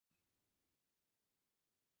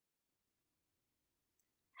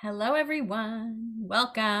Hello, everyone.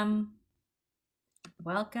 Welcome.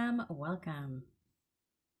 Welcome, welcome.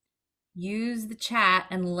 Use the chat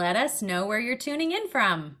and let us know where you're tuning in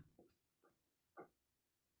from.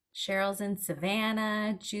 Cheryl's in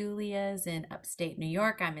Savannah. Julia's in upstate New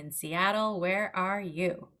York. I'm in Seattle. Where are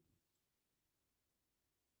you?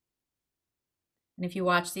 And if you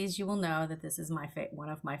watch these, you will know that this is one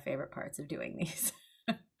of my favorite parts of doing these.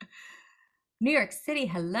 New York City,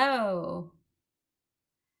 hello.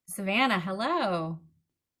 Savannah, hello.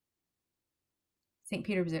 St.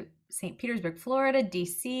 Petersburg, Florida,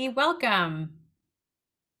 DC, welcome.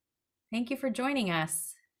 Thank you for joining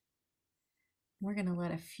us. We're going to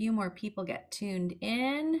let a few more people get tuned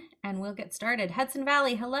in and we'll get started. Hudson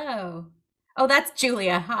Valley, hello. Oh, that's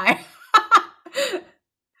Julia. Hi.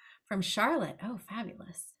 From Charlotte. Oh,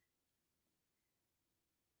 fabulous.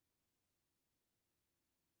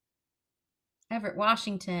 Everett,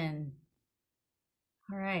 Washington.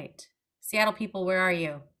 All right. Seattle people, where are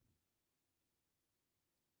you?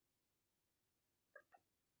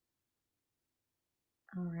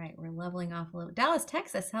 All right, we're leveling off a little. Dallas,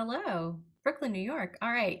 Texas, hello. Brooklyn, New York.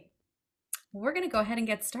 All right. We're going to go ahead and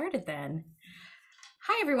get started then.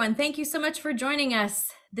 Hi, everyone. Thank you so much for joining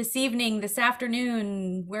us this evening, this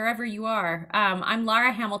afternoon, wherever you are. I'm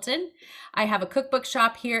Laura Hamilton. I have a cookbook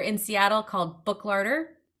shop here in Seattle called Book Larder.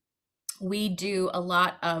 We do a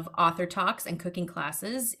lot of author talks and cooking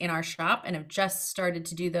classes in our shop and have just started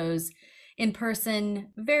to do those in person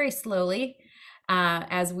very slowly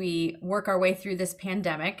as we work our way through this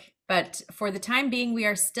pandemic. But for the time being, we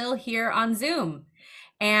are still here on Zoom.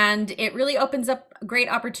 And it really opens up great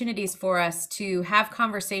opportunities for us to have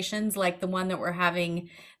conversations like the one that we're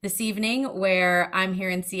having this evening, where I'm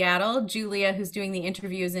here in Seattle, Julia, who's doing the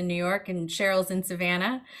interviews in New York, and Cheryl's in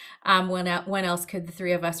Savannah. When else could the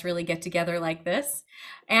three of us really get together like this?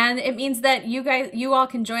 And it means that you all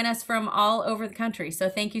can join us from all over the country. So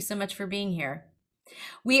thank you so much for being here.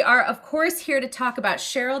 We are, of course, here to talk about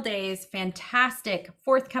Cheryl Day's fantastic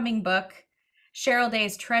forthcoming book, Cheryl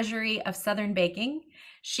Day's Treasury of Southern Baking.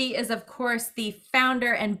 She is, of course, the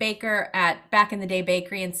founder and baker at Back in the Day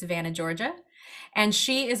Bakery in Savannah, Georgia. And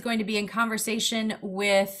she is going to be in conversation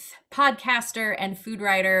with podcaster and food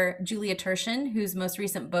writer Julia Turshen, whose most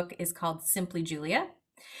recent book is called Simply Julia.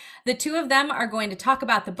 The two of them are going to talk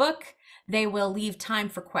about the book. They will leave time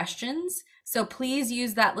for questions. So please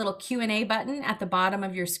use that little Q&A button at the bottom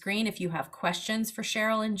of your screen if you have questions for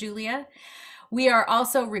Cheryl and Julia. We are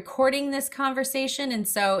also recording this conversation, and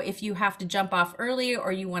so if you have to jump off early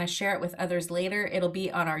or you want to share it with others later, it'll be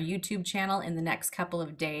on our YouTube channel in the next couple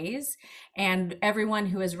of days. And everyone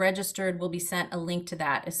who is registered will be sent a link to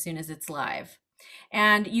that as soon as it's live.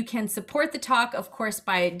 And you can support the talk, of course,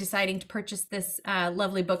 by deciding to purchase this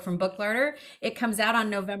lovely book from Book Larder. It comes out on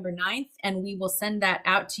November 9th, and we will send that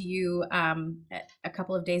out to you a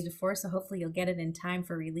couple of days before, so hopefully you'll get it in time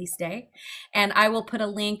for release day. And I will put a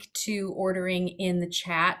link to ordering in the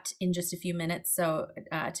chat in just a few minutes, so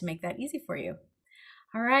to make that easy for you.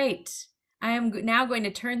 All right. I am now going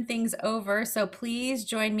to turn things over, so please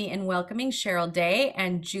join me in welcoming Cheryl Day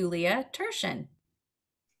and Julia Turshen.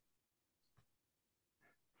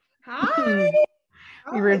 Hi.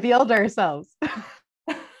 We revealed ourselves.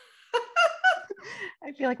 I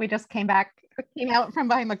feel like we just came out from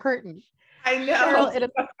behind the curtain. I know. Cheryl, it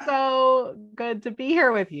is so good to be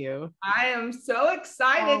here with you. I am so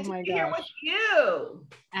excited to be here with you.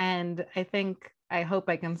 And I hope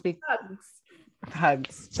I can speak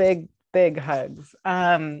hugs, big hugs.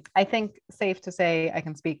 I think safe to say I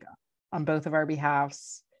can speak on both of our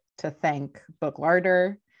behalfs to thank Book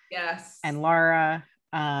Larder. Yes. And Laura.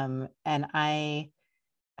 And I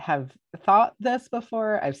have thought this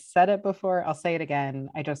before. I've said it before. I'll say it again.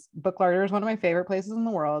 Book Larder is one of my favorite places in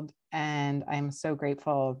the world. And I'm so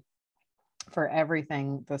grateful for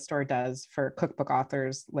everything the store does for cookbook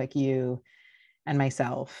authors like you and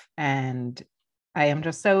myself. And I am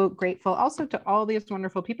just so grateful also to all these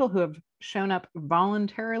wonderful people who have shown up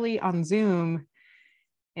voluntarily on Zoom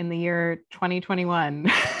in the year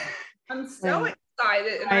 2021. I'm so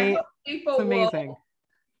excited. And I hope people will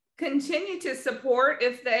continue to support.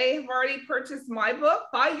 If they have already purchased my book,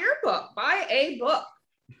 buy your book, buy a book.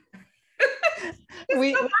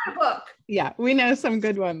 My book. Yeah, we know some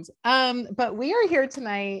good ones. But we are here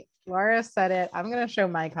tonight. Laura said it. I'm going to show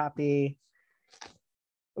my copy.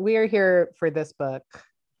 We are here for this book,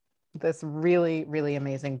 this really, really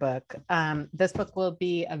amazing book. This book will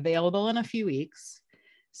be available in a few weeks.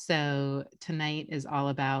 So tonight is all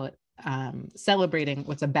about celebrating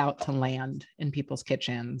what's about to land in people's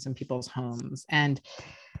kitchens and people's homes. And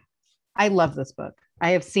I love this book.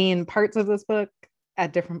 I have seen parts of this book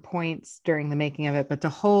at different points during the making of it, but to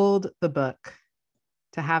hold the book,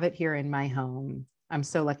 to have it here in my home, I'm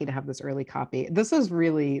so lucky to have this early copy. This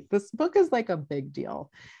book is like a big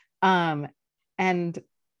deal. And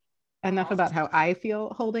enough about how I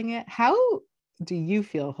feel holding it. How do you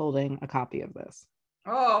feel holding a copy of this?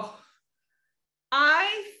 Oh,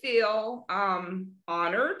 I feel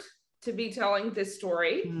honored to be telling this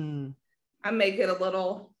story. I may get a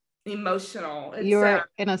little emotional. You're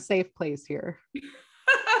in a safe place here.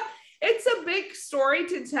 It's a big story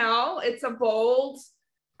to tell. It's a bold,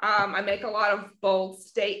 I make a lot of bold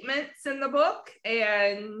statements in the book,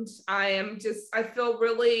 and I feel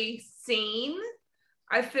really seen.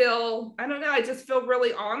 I don't know, I just feel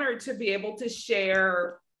really honored to be able to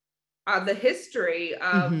share the history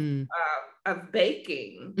of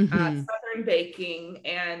baking, Southern baking,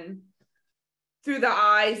 and through the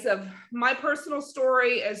eyes of my personal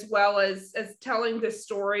story, as well as telling the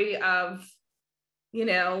story of, you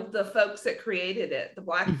know, the folks that created it, the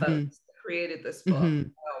Black folks that created this book. So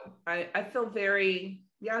I feel very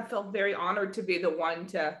honored to be the one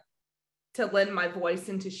to lend my voice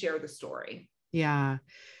and to share the story. Yeah.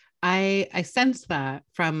 I sense that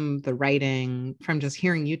from the writing, from just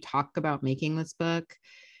hearing you talk about making this book.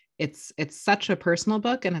 It's such a personal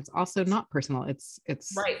book, and it's also not personal. It's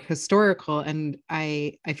right. Historical. And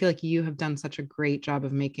I feel like you have done such a great job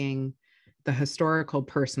of making the historical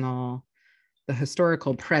personal, the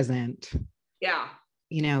historical present. Yeah.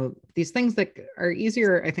 You know, these things that are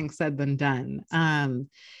easier, I think, said than done.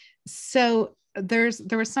 So there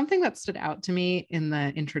was something that stood out to me in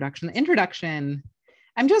the introduction. The introduction,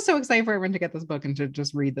 I'm just so excited for everyone to get this book and to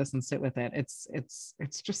just read this and sit with it. It's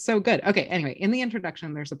just so good. Okay. Anyway, in the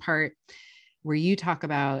introduction, there's a part where you talk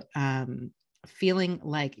about feeling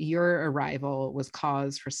like your arrival was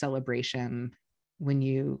cause for celebration when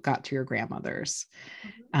you got to your grandmother's.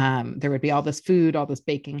 There would be all this food, all this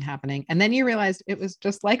baking happening. And then you realized it was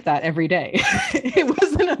just like that every day. It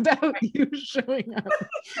wasn't about you showing up.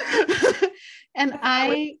 And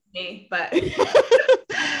I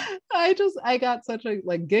got such a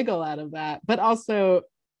like giggle out of that. But also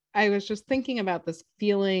I was just thinking about this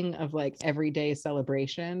feeling of like everyday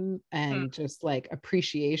celebration and just like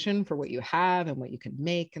appreciation for what you have and what you can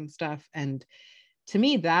make and stuff. And to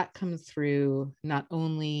me, that comes through not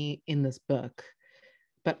only in this book,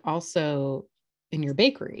 but also in your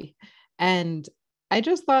bakery. And I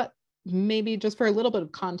just thought maybe just for a little bit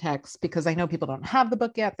of context, because I know people don't have the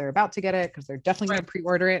book yet, they're about to get it because they're definitely going to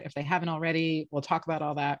pre-order it if they haven't already. We'll talk about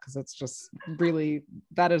all that because it's just really,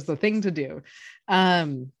 that is the thing to do.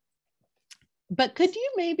 But could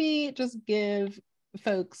you maybe just give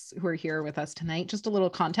folks who are here with us tonight just a little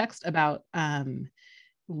context about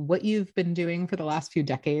what you've been doing for the last few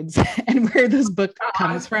decades and where this book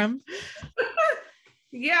comes from?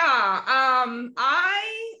 Yeah,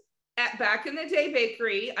 back in the day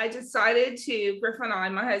bakery, Griffin and I,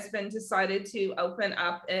 my husband, decided to open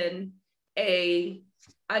up in a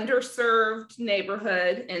underserved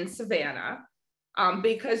neighborhood in Savannah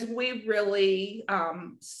because we really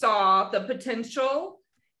saw the potential,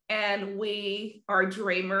 and we are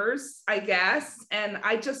dreamers, I guess. And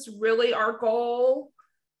I just really, our goal,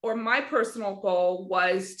 or my personal goal,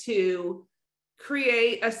 was to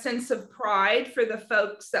create a sense of pride for the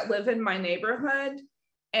folks that live in my neighborhood,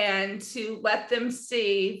 and to let them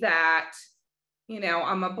see that, you know,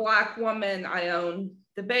 I'm a Black woman, I own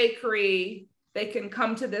the bakery, they can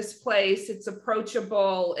come to this place, it's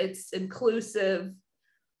approachable, it's inclusive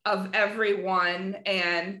of everyone.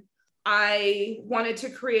 And I wanted to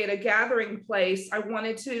create a gathering place. I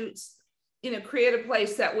wanted to, you know, create a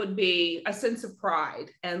place that would be a sense of pride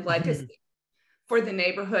and legacy for the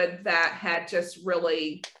neighborhood that had just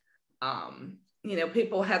really, you know,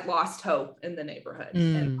 people had lost hope in the neighborhood,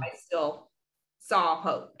 and I still saw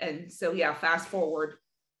hope. And so, yeah, fast forward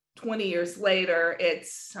 20 years later,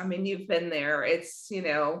 I mean, you've been there, it's, you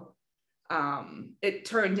know, it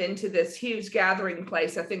turned into this huge gathering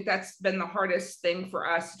place. I think that's been the hardest thing for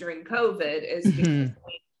us during COVID, is because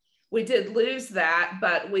we did lose that,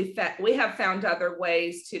 but we have found other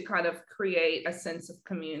ways to kind of create a sense of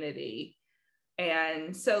community.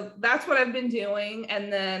 And so that's what I've been doing.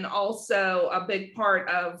 And then also a big part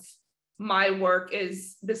of my work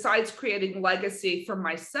is, besides creating legacy for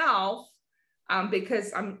myself,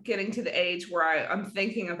 because I'm getting to the age where I'm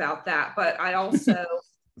thinking about that, but I also,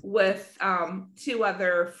 with two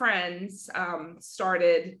other friends,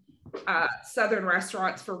 started Southern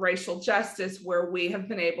Restaurants for Racial Justice, where we have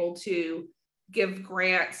been able to give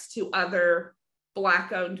grants to other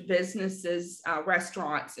Black-owned businesses,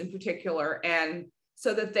 restaurants in particular, and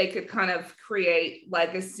so that they could kind of create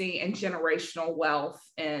legacy and generational wealth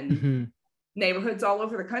in neighborhoods all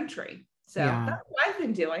over the country. So that's what I've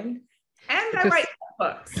been doing. And I write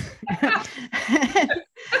books.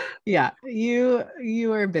 Yeah,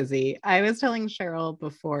 you are busy. I was telling Cheryl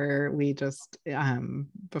before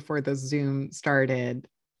before the Zoom started,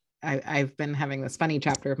 I've been having this funny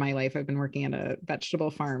chapter of my life. I've been working at a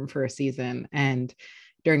vegetable farm for a season, and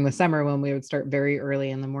during the summer when we would start very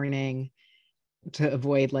early in the morning to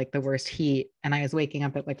avoid like the worst heat, and I was waking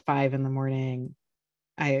up at like 5 a.m.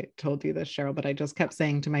 I told you this, Cheryl, but I just kept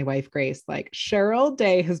saying to my wife, Grace, like, Cheryl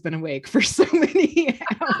Day has been awake for so many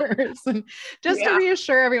hours. And just to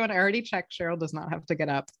reassure everyone, I already checked, Cheryl does not have to get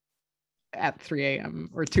up at 3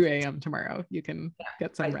 a.m. or 2 a.m. tomorrow. You can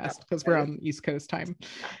get some rest because we're on East Coast time.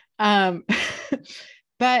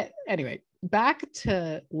 But anyway, back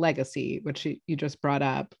to legacy, which you just brought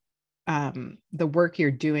up. The work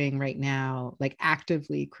you're doing right now, like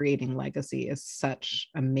actively creating legacy, is such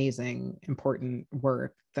amazing, important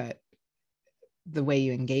work that the way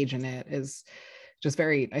you engage in it is just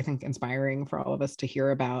very, I think, inspiring for all of us to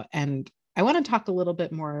hear about. And I want to talk a little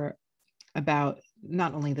bit more about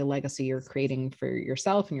not only the legacy you're creating for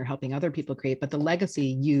yourself and you're helping other people create, but the legacy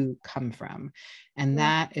you come from. And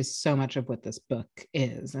that is so much of what this book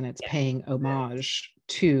is. And it's paying homage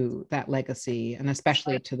to that legacy, and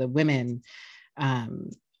especially to the women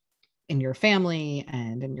in your family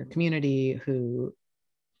and in your community who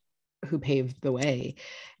paved the way.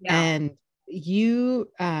 And you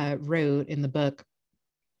wrote in the book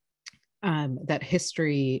that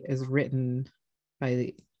history is written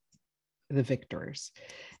by the victors.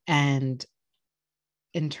 And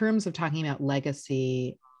in terms of talking about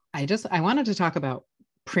legacy, I wanted to talk about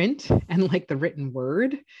print and like the written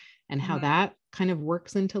word and how that kind of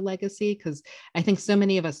works into legacy, because I think so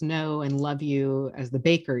many of us know and love you as the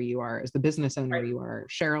baker you are, as the business owner you are,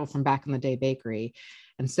 Cheryl from Back in the Day Bakery.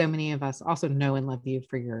 And so many of us also know and love you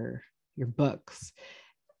for your books.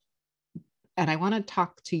 And I want to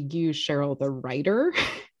talk to you, Cheryl, the writer,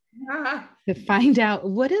 to find out,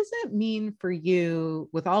 what does it mean for you,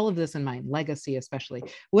 with all of this in mind, legacy especially,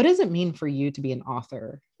 what does it mean for you to be an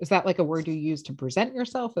author? Is that like a word you use to present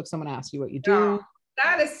yourself if someone asks you what you do?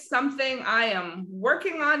 That is something I am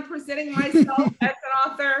working on, presenting myself as an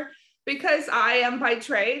author, because I am by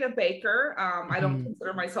trade a baker. I don't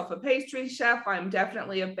consider myself a pastry chef. I'm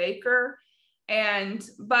definitely a baker.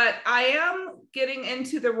 But I am getting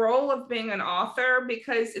into the role of being an author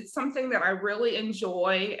because it's something that I really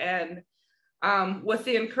enjoy. And with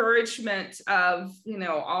the encouragement of,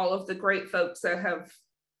 all of the great folks that have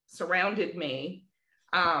surrounded me,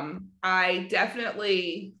 I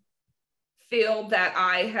definitely feel that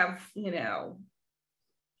I'm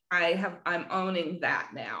owning that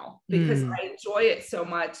now because I enjoy it so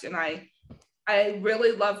much. And I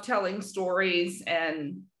really love telling stories,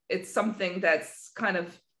 and it's something that's kind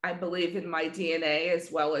of, I believe, in my DNA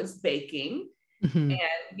as well as baking. And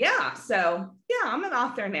I'm an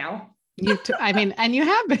author now. And you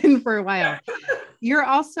have been for a while. You're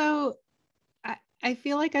also, I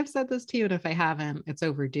feel like I've said this to you, and if I haven't, it's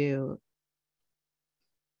overdue.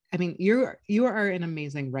 I mean, you are an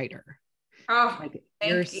amazing writer. Oh, like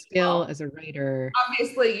your skill as a writer.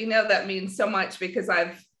 Obviously, that means so much because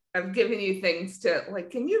I've given you things to,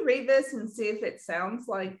 like, can you read this and see if it sounds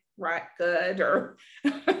like good or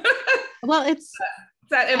well, it's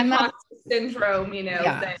that imposter syndrome, thing.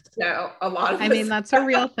 So a lot of that's a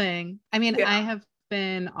real thing. I have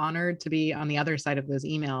been honored to be on the other side of those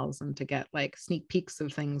emails and to get like sneak peeks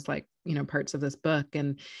of things like, parts of this book.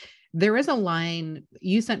 And there is a line,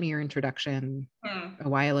 you sent me your introduction a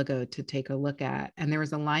while ago to take a look at, and there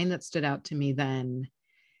was a line that stood out to me then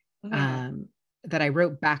that I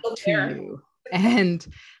wrote back to you. And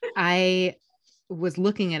I was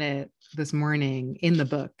looking at it this morning in the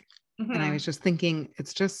book, and I was just thinking,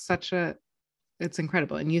 it's just it's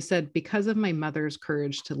incredible. And you said, because of my mother's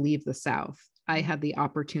courage to leave the South, I had the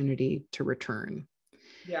opportunity to return.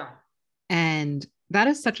 Yeah. And that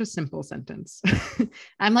is such a simple sentence.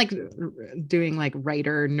 I'm like doing like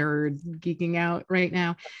writer nerd geeking out right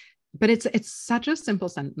now, but it's such a simple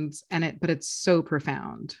sentence, but it's so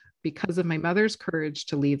profound. Because of my mother's courage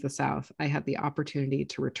to leave the South, I had the opportunity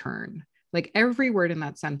to return. Like every word in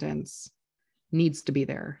that sentence needs to be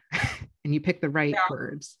there, and you pick the right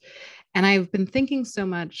words. And I've been thinking so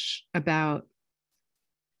much about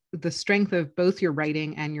the strength of both your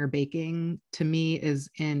writing and your baking, to me, is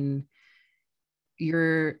in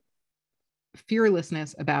your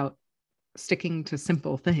fearlessness about sticking to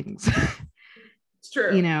simple things. It's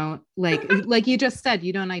true. Like you just said,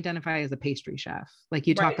 you don't identify as a pastry chef. Like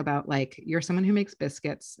you talk about, like, you're someone who makes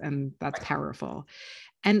biscuits, and that's powerful.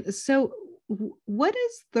 And so what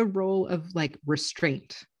is the role of like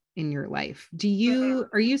restraint in your life. Mhm.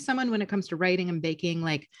 Are you someone when it comes to writing and baking,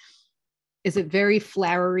 like, is it very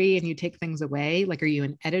flowery and you take things away? Like, are you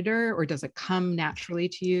an editor, or does it come naturally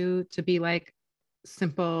to you to be like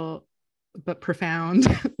simple but profound?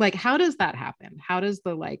 Like, how does that happen? How does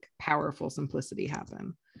the like powerful simplicity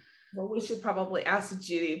happen? Well, we should probably ask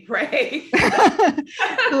Judy Bray.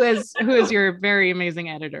 Who is your very amazing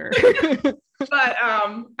editor? But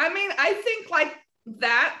I mean, I think like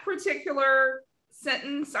that particular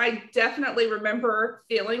sentence, I definitely remember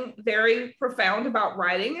feeling very profound about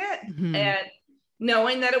writing it Mhm. and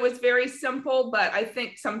knowing that it was very simple. But I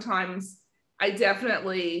think sometimes I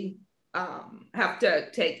definitely have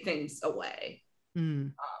to take things away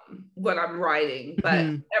Mm. when I'm writing. But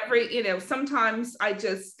Mhm. sometimes I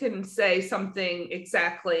just can say something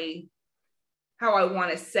exactly how I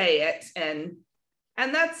want to say it, and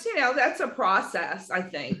that's that's a process, I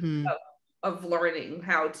think, Mhm. of learning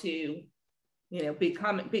how to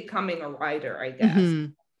becoming a writer, I guess.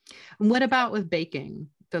 Mhm. What about with baking?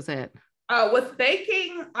 Does it? With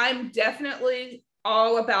baking, I'm definitely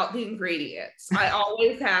all about the ingredients. I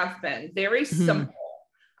always have been very Mhm. simple.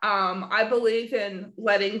 I believe in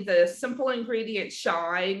letting the simple ingredients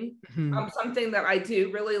shine. Mhm. Something that I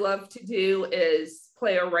do really love to do is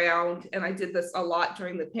play around, and I did this a lot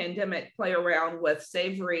during the pandemic, play around with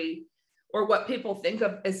savory, or what people think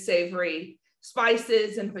of as savory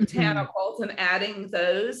spices and Mhm. botanicals, and adding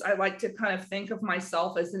those. I like to kind of think of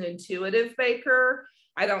myself as an intuitive baker.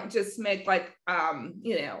 I don't just make like,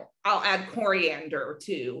 I'll add coriander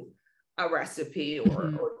to a recipe,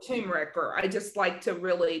 Mhm. or turmeric, or I just like to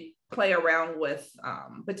really play around with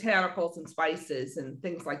botanicals and spices and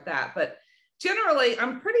things like that. But generally,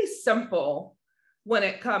 I'm pretty simple when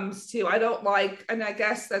it comes to, I don't like, and I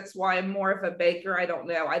guess that's why I'm more of a baker. I don't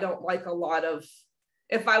know. I don't like a lot of,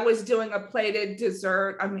 if I was doing a plated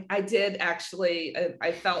dessert, I mean, I did actually,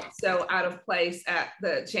 I felt so out of place at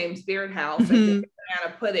the James Beard House. I did Mhm.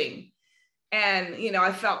 banana pudding. And,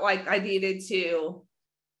 I felt like I needed to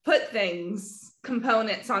put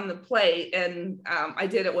components on the plate. And I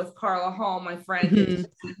did it with Carla Hall, my friend, and she Mhm.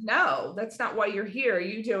 said, no, that's not why you're here.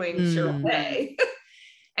 You're doing Cheryl Mm. Day.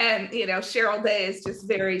 And, Cheryl Day is just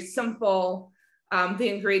very simple. The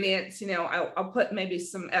ingredients, I'll put maybe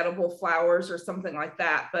some edible flowers or something like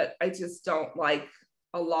that, but I just don't like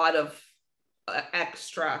a lot of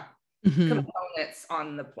extra Mhm. components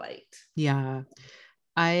on the plate. Yeah.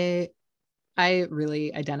 I I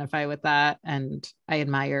really identify with that, and I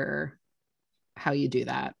admire how you do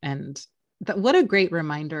that. And what a great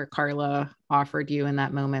reminder Carla offered you in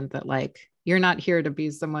that moment, that like, you're not here to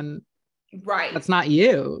be someone Right. that's not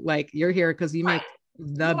you. Like, you're here because you Right.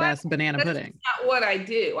 make the Well, best banana that's just pudding. not what I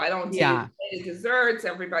do. I don't do Yeah. plated desserts.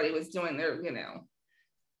 Everybody was doing their,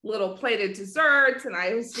 little plated desserts. And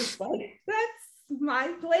I was just like, that's my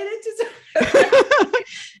plated dessert.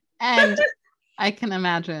 And I can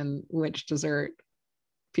imagine which dessert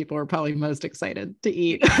people are probably most excited to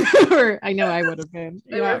eat. Or I know I would have been.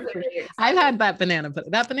 They were Yeah, for sure. very I've excited. had that banana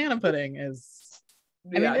pudding. That banana pudding is, I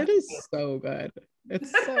mean, Yeah. it is so good.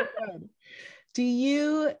 It's so good. Do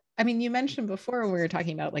you, I mean, you mentioned before when we were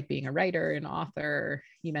talking about like being a writer and author,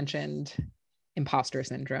 you mentioned imposter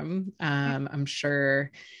syndrome. I'm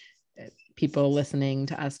sure people listening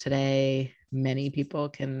to us today, many people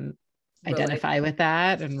can Really. identify with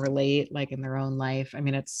that and relate, like in their own life. I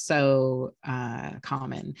mean, it's so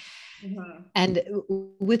common. Mm-hmm. And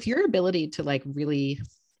with your ability to like really,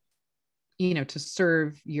 to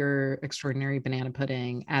serve your extraordinary banana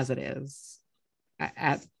pudding as it is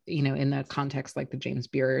at, in the context like the James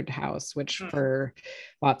Beard House, which Mm-hmm. for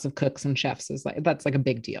lots of cooks and chefs is like, that's like a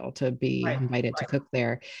big deal to be Right. invited to Right. cook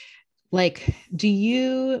there. Like, do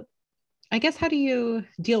you, I guess, how do you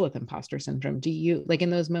deal with imposter syndrome? Do you, like, in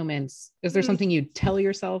those moments, is there Mm-hmm. something you tell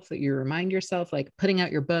yourself, that you remind yourself, like putting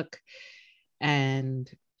out your book and,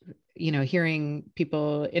 hearing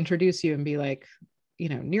people introduce you and be like,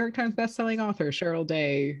 New York Times bestselling author Cheryl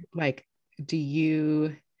Day, like, do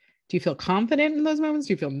you feel confident in those moments?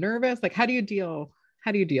 Do you feel nervous? Like, how do you deal?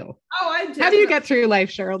 How do you deal? Oh, I How do you definitely. get through life,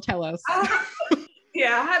 Cheryl? Tell us.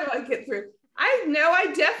 Yeah. How do I get through? I know I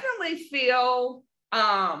definitely feel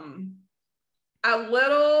a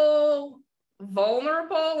little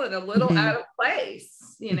vulnerable and a little Mhm. out of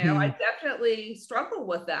place. I Mhm. definitely struggle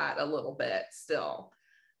with that a little bit still.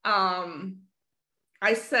 Um,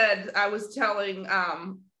 I was telling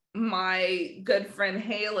my good friend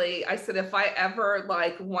Haley, I said, if I ever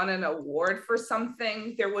like won an award for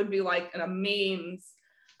something, there would be like a memes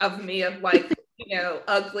of me of like,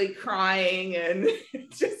 ugly crying and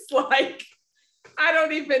just like, I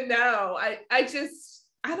don't even know. I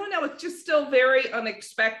don't know. It's just still very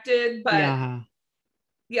unexpected, but Yeah.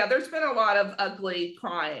 Yeah, there's been a lot of ugly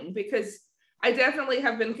crying because I definitely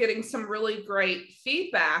have been getting some really great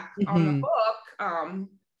feedback on the book.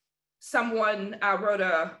 Someone wrote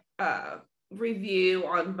a review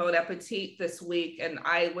on Bon Appetit this week, and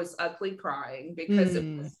I was ugly crying because it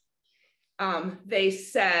was, they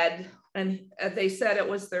said it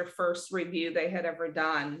was their first review they had ever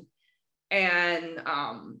done. And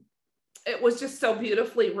it was just so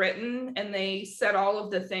beautifully written, and they said all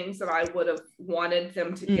of the things that I would have wanted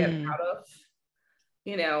them to get out of,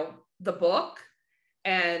 the book.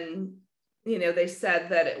 And, they said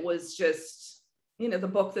that it was just, the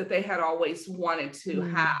book that they had always wanted to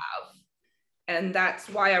have. And that's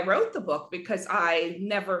why I wrote the book, because I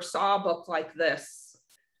never saw a book like this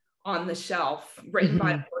on the shelf written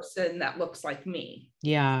by a person that looks like me.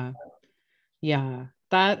 Yeah. Yeah.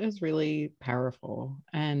 That is really powerful.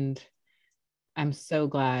 And I'm so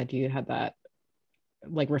glad you had that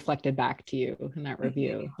like reflected back to you in that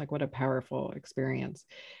review. Like, what a powerful experience.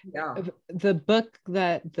 Yeah. The book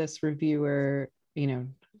that this reviewer,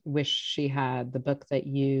 wish she had, the book that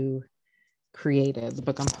you created, the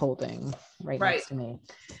book I'm holding right next to me.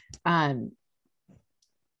 I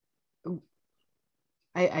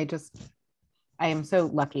am so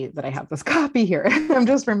lucky that I have this copy here. I'm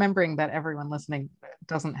just remembering that everyone listening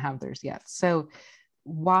doesn't have theirs yet. So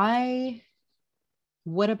what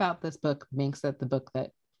about this book makes it the book that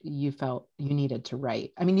you felt you needed to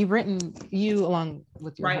write? I mean, you along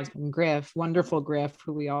with your husband, Griff, wonderful Griff,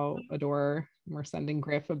 who we all adore. We're sending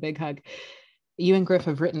Griff a big hug. You and Griff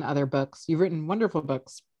have written other books. You've written wonderful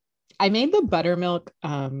books. I made the buttermilk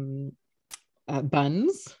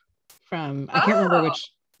buns from, I can't remember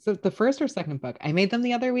which, so the first or second book. I made them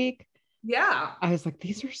the other week. Yeah. I was like,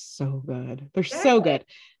 these are so good. They're so good.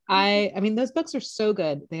 I mean, those books are so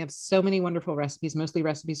good. They have so many wonderful recipes, mostly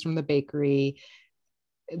recipes from the bakery.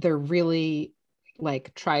 They're really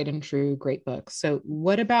like tried and true, great books. So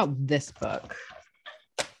what about this book?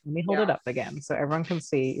 Let me hold it up again so everyone can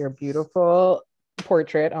see your beautiful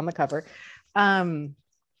portrait on the cover.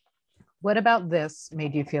 What about this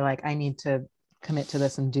made you feel like I need to commit to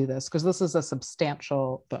this and do this? Because this is a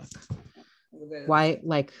substantial book. Why,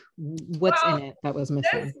 like, what's in it that was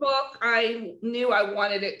missing? This book, I knew I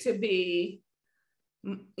wanted it to be,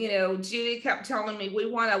 Judy kept telling me we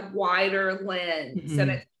want a wider lens. And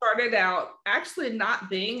it started out actually not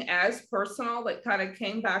being as personal. It kind of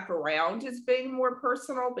came back around as being more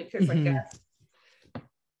personal because I guess,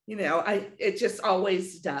 it just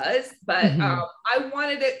always does. But I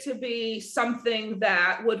wanted it to be something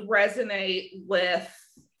that would resonate with,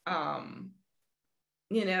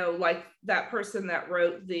 like that person that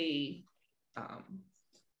wrote the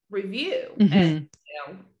review. And,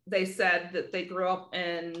 they said that they grew up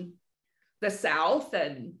in the South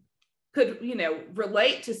and could,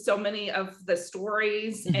 relate to so many of the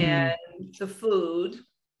stories and the food.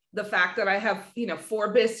 The fact that I have,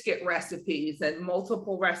 4 biscuit recipes and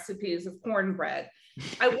multiple recipes of cornbread.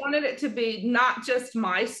 I wanted it to be not just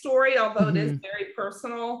my story, although it is very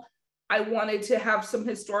personal. I wanted to have some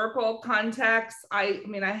historical context. I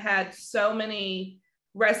had so many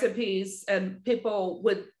recipes, and people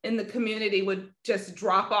in the community would just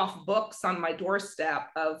drop off books on my doorstep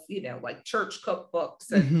of, like church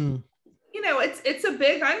cookbooks. And, it's a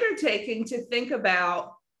big undertaking to think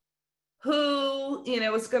about who,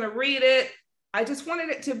 is going to read it. I just wanted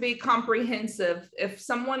it to be comprehensive. If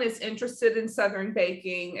someone is interested in Southern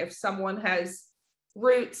baking, if someone has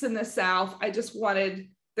roots in the South, I just wanted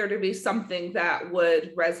there to be something that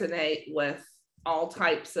would resonate with all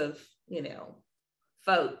types of,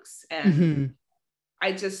 folks. And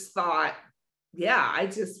I just thought, I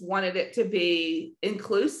just wanted it to be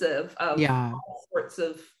inclusive of all sorts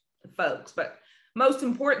of folks. But most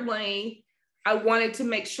importantly, I wanted to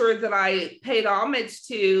make sure that I paid homage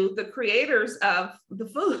to the creators of the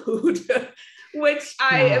food, which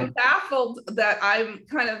I am baffled that I'm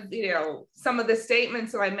kind of, some of the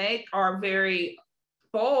statements that I make are very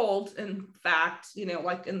bold. In fact,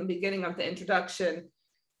 like in the beginning of the introduction,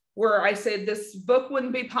 where I said this book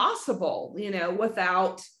wouldn't be possible,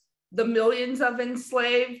 without the millions of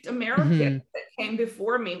enslaved Americans that came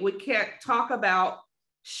before me. We can't talk about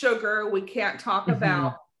sugar. We can't talk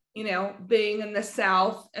about, being in the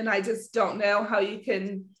South. And I just don't know how you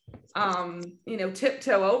can,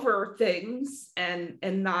 tiptoe over things and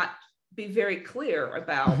not be very clear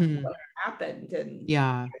about what happened and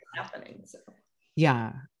what's happening. So.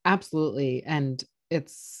 Yeah, absolutely. And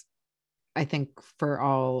it's, I think for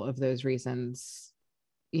all of those reasons,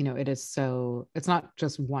 it's not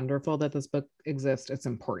just wonderful that this book exists, it's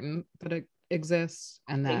important that it exists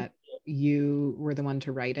and that you were the one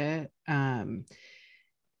to write it.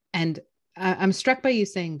 And I'm struck by you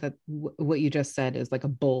saying that what you just said is like a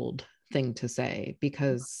bold thing to say,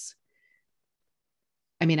 because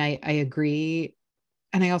I mean, I agree.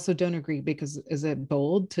 And I also don't agree, because is it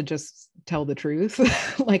bold to just tell the truth?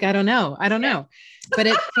 Like, I don't know. I don't know. But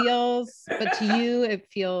it feels, but to you, it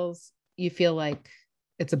feels, you feel like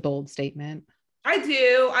it's a bold statement. I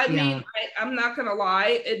do. I Yeah. mean, I'm not going to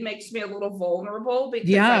lie. It makes me a little vulnerable because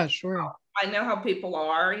Yeah, sure. I know how people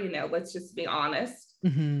are, let's just be honest.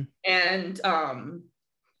 Mm-hmm. And,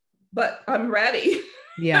 but I'm ready.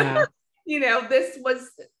 Yeah. This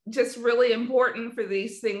was just really important for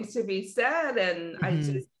these things to be said. And Mm-hmm. I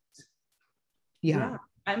just, yeah.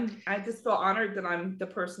 I just feel honored that I'm the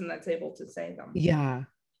person that's able to say them. Yeah.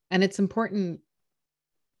 And it's important.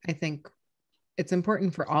 I think it's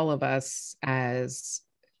important for all of us, as,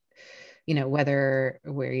 whether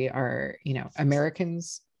we are,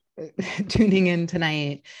 Americans tuning in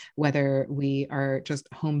tonight, whether we are just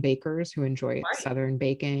home bakers who enjoy Southern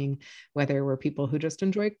baking, whether we're people who just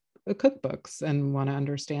enjoy cookbooks and want to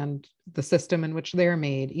understand the system in which they're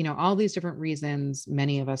made, all these different reasons.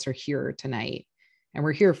 Many of us are here tonight, and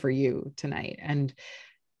we're here for you tonight. And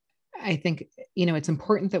I think, it's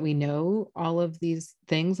important that we know all of these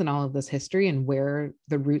things and all of this history, and where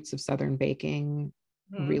the roots of Southern baking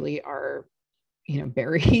really are,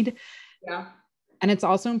 buried. Yeah. And it's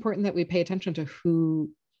also important that we pay attention to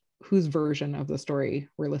whose version of the story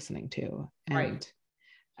we're listening to. And,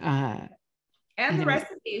 and the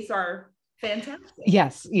recipes are fantastic.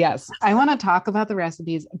 Yes. I want to talk about the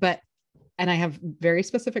recipes, and I have very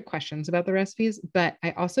specific questions about the recipes, but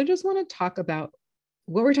I also just want to talk about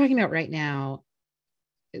what we're talking about right now.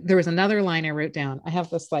 There was another line I wrote down. I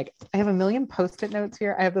have a million Post-it notes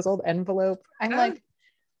here. I have this old envelope. I'm like,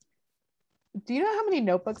 do you know how many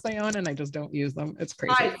notebooks I own? And I just don't use them. It's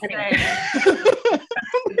crazy. Anyway.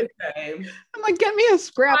 I'm like, get me a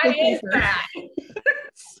scrap of paper.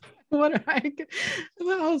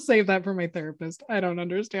 I'll save that for my therapist. I don't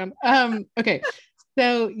understand. Okay.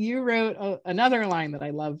 So you wrote another line that I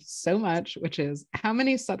love so much, which is, how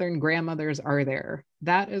many Southern grandmothers are there?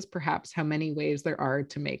 That is perhaps how many ways there are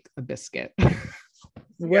to make a biscuit.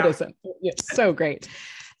 What is it? It's so great.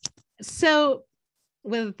 So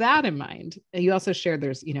with that in mind, you also shared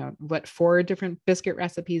there's, 4 different biscuit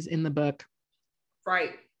recipes in the book.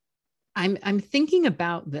 Right. I'm thinking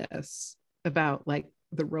about this, about like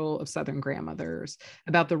the role of Southern grandmothers,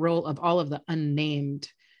 about the role of all of the unnamed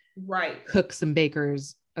cooks and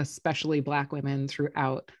bakers, especially Black women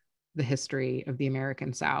throughout the history of the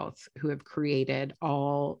American South, who have created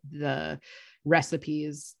all the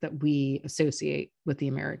recipes that we associate with the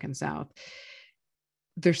American South.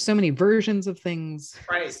 There's so many versions of things,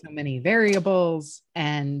 so many variables,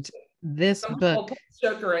 and this book,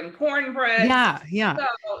 sugar and cornbread. Yeah.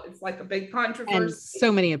 So it's like a big controversy. And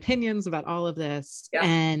so many opinions about all of this. Yeah.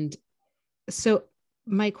 And so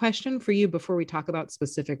my question for you before we talk about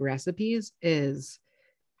specific recipes is,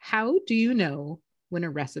 how do you know when a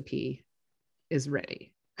recipe is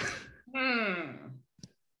ready?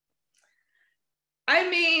 I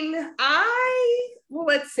mean, well,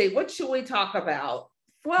 let's see, what should we talk about?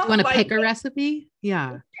 Well, you want to pick a recipe?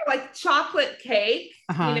 Yeah. Like chocolate cake.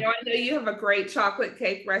 I know you have a great chocolate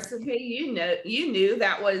cake recipe. You knew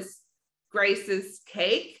that was Grace's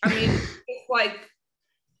cake. I mean, it's like,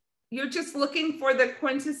 you're just looking for the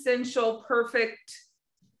quintessential perfect,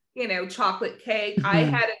 chocolate cake. I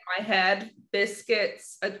had in my head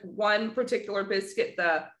biscuits, one particular biscuit,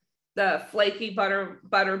 the flaky butter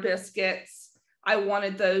biscuits. I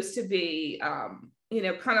wanted those to be,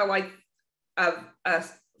 kind of like a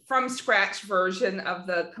from scratch version of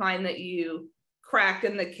the kind that you crack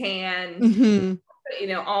in the can,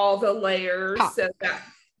 all the layers. So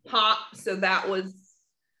that was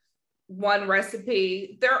one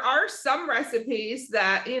recipe. There are some recipes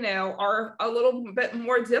that, are a little bit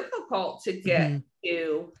more difficult to get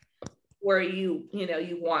to where you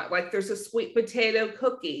want, like there's a sweet potato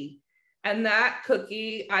cookie. And that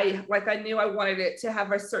cookie, I knew I wanted it to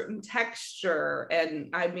have a certain texture.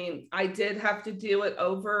 And I mean, I did have to do it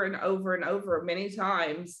over and over and over many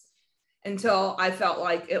times until I felt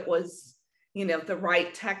like it was, the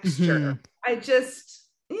right texture. I just,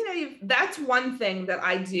 that's one thing that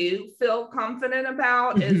I do feel confident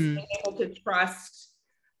about, is being able to trust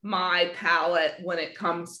my palate when it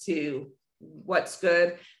comes to what's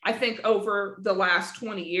good. I think over the last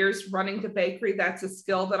 20 years running the bakery, that's a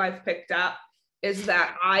skill that I've picked up, is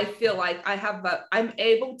that I feel like I'm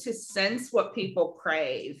able to sense what people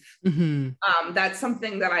crave. That's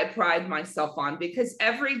something that I pride myself on, because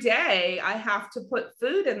every day I have to put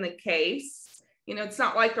food in the case, it's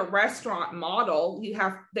not like a restaurant model.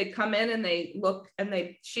 They come in and they look and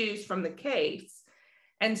they choose from the case.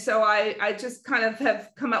 And so I just kind of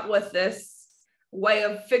have come up with this way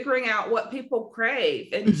of figuring out what people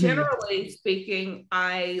crave. And generally speaking,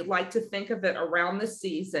 I like to think of it around the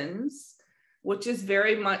seasons, which is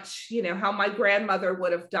very much, how my grandmother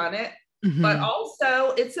would have done it. But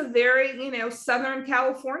also it's a very, Southern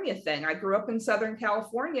California thing. I grew up in Southern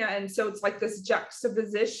California. And so it's like this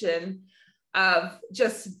juxtaposition of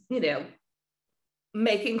just,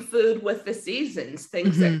 making food with the seasons,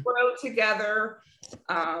 things that grow together.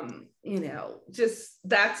 Just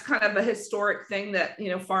that's kind of a historic thing that,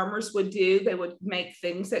 farmers would do. They would make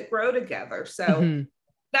things that grow together. So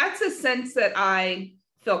that's a sense that I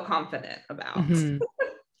feel confident about.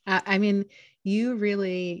 I mean,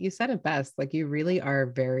 you said it best. Like, you really are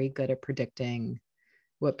very good at predicting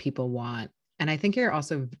what people want. And I think you're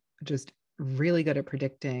also just really good at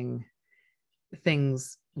predicting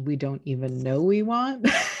things we don't even know we want,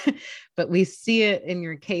 but we see it in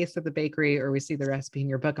your case at the bakery, or we see the recipe in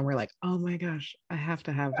your book and we're like, oh my gosh, I have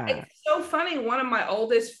to have that. It's so funny. One of my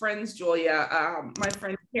oldest friends, Julia, my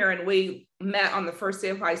friend Karen, we met on the first day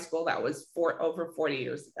of high school. That was over 40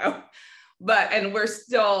 years ago. And we're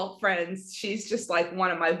still friends. She's just like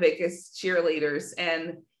one of my biggest cheerleaders.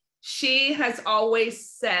 And she has always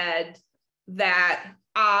said that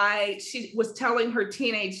she was telling her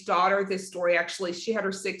teenage daughter this story. Actually, she had her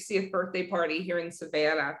 60th birthday party here in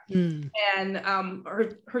Savannah. And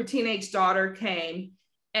her teenage daughter came,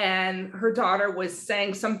 and her daughter was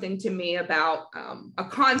saying something to me about a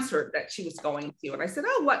concert that she was going to. And I said,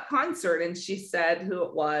 oh, what concert? And she said who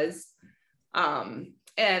it was.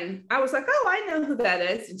 And I was like, oh, I know who that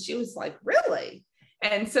is. And she was like, really?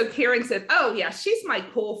 And so Karen said, oh yeah, she's my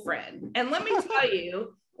cool friend. And let me tell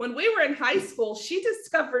you, when we were in high school, she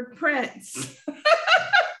discovered Prince.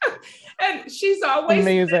 And she's always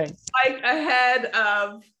amazing, like ahead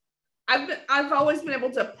of, I've always been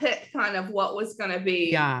able to pick kind of what was going to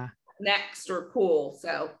be next or cool.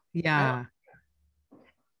 So yeah.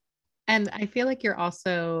 And I feel like you're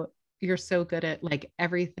so good at like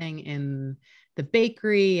everything in the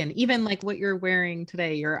bakery, and even like what you're wearing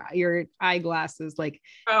today, your eyeglasses, like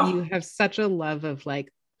you have such a love of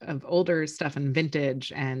older stuff and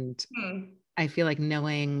vintage. And I feel like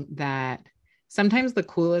knowing that sometimes the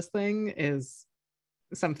coolest thing is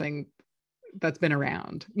something that's been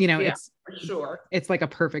around, it's for sure. It's like a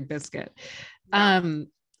perfect biscuit. Yeah.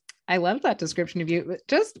 I love that description of you.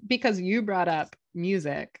 Just because you brought up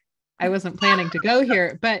music, I wasn't planning to go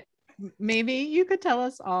here, but maybe you could tell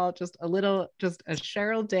us all just a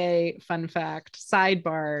Cheryl Day fun fact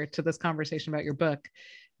sidebar to this conversation about your book.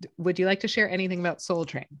 Would you like to share anything about Soul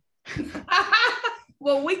Train?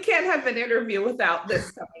 Well, we can't have an interview without this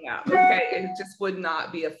coming up. Okay. It just would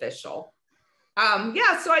not be official.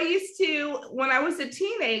 So I used to, when I was a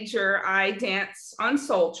teenager, I danced on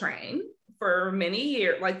Soul Train for many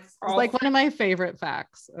years. It's like one of my favorite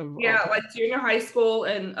facts of like junior high school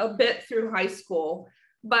and a bit through high school.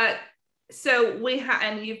 But so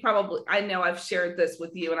and you probably, I know I've shared this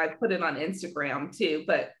with you and I've put it on Instagram too,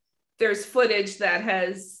 but there's footage that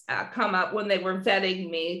has come up when they were vetting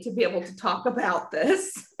me to be able to talk about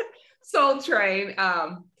this Soul Train,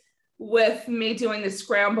 with me doing the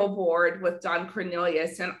scramble board with Don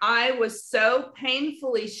Cornelius. And I was so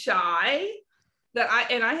painfully shy that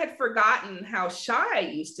I had forgotten how shy I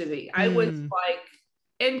used to be. I was like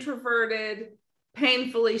introverted,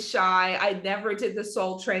 painfully shy. I never did the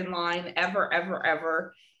Soul Train line ever, ever,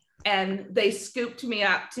 ever. And they scooped me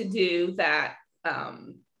up to do that,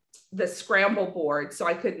 the scramble board, so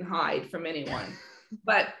I couldn't hide from anyone.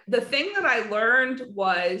 But the thing that I learned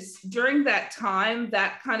was during that time,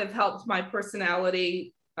 that kind of helped my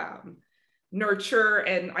personality nurture.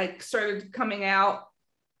 And I started coming out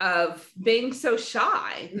of being so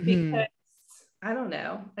shy because I don't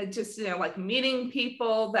know, I just, like meeting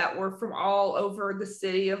people that were from all over the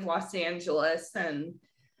city of Los Angeles and,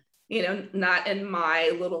 not in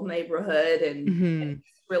my little neighborhood. And it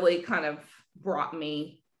really kind of brought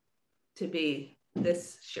me to be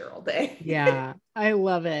this Cheryl Day. Yeah, I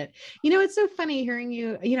love it. It's so funny hearing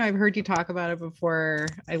you, I've heard you talk about it before.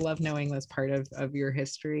 I love knowing this part of your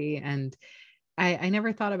history. And I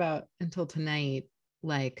never thought about until tonight,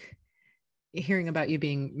 like hearing about you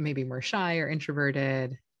being maybe more shy or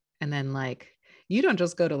introverted. And then like, you don't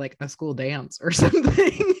just go to like a school dance or something.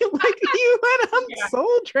 Like you went on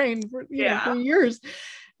Soul Train for years.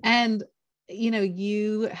 And,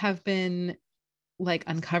 you have been like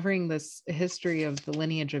uncovering this history of the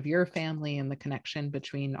lineage of your family and the connection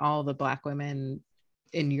between all the Black women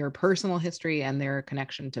in your personal history and their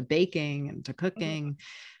connection to baking and to cooking.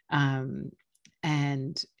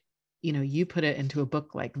 And, you put it into a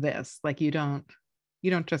book like this, like you don't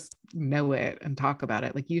just know it and talk about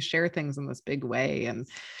it. Like you share things in this big way. And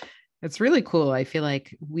it's really cool. I feel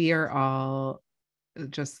like we are all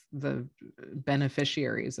just the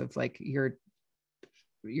beneficiaries of like your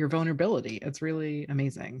vulnerability. It's really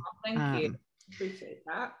amazing. Thank you. Appreciate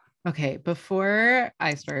that. Okay, before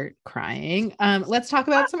I start crying, let's talk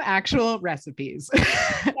about some actual recipes.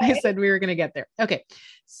 Okay. I said we were going to get there. Okay,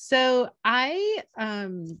 so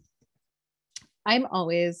I'm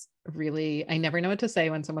always really, I never know what to say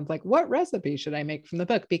when someone's like, what recipe should I make from the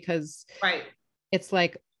book? Because it's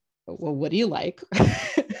like, well, what do you like?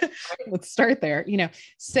 Let's start there.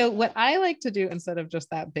 So what I like to do instead of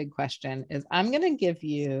just that big question is I'm going to give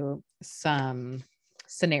you some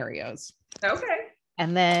scenarios. Okay.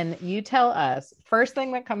 And then you tell us first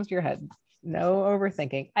thing that comes to your head. No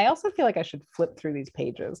overthinking. I also feel like I should flip through these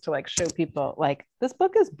pages to like show people like this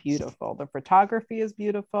book is beautiful. The photography is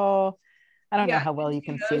beautiful. I don't know how well you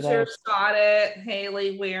can see this. Shot it.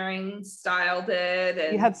 Haley Waring styled it.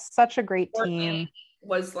 And you had such a great team.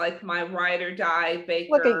 Was like my ride or die baker.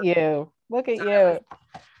 Look at you. Look at you.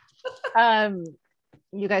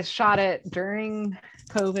 You guys shot it during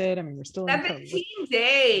COVID. I mean, we're still in 17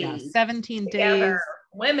 days. Yeah, 17 together. Days.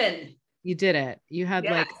 Women. You did it. You had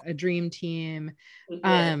like a dream team.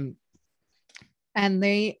 And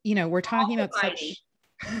they, we're talking about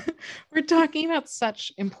we're talking about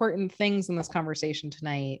such important things in this conversation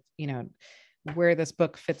tonight, where this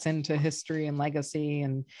book fits into history and legacy.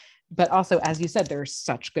 But also, as you said, there's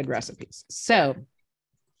such good recipes. So,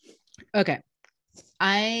 okay.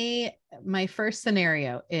 My first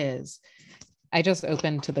scenario is I just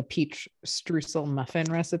opened to the peach streusel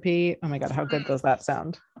muffin recipe. Oh my God, how good does that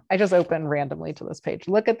sound? I just opened randomly to this page.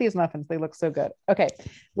 Look at these muffins. They look so good. Okay.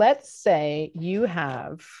 Let's say you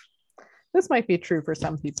have, this might be true for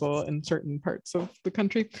some people in certain parts of the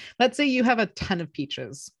country. Let's say you have a ton of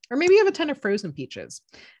peaches, or maybe you have a ton of frozen peaches.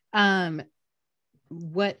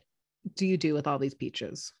 What do you do with all these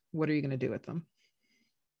peaches? What are you going to do with them?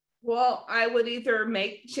 Well, I would either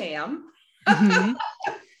make jam, Mm-hmm.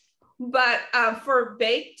 but for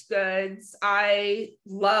baked goods, I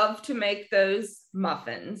love to make those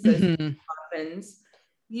muffins. Muffins.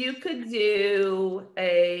 You could do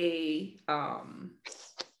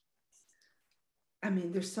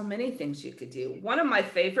there's so many things you could do. One of my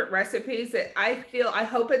favorite recipes that I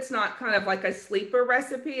hope it's not kind of like a sleeper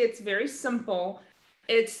recipe. It's very simple.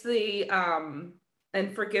 It's the,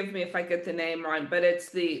 and forgive me if I get the name wrong, but it's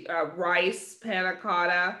the rice panna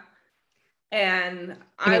cotta. And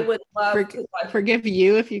I would love to forgive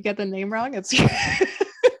you if you get the name wrong. It's I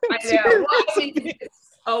know.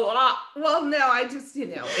 It's a lot. Well, no, I just,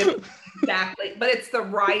 exactly. But it's the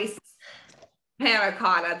rice panna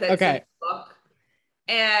cotta that's in the book.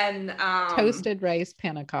 And toasted rice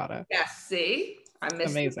panna cotta. Yes, see? I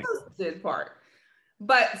missed the toasted part.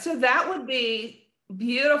 But so that would be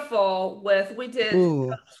beautiful we did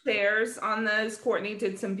poached pears on those. Courtney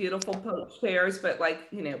did some beautiful poached pears, but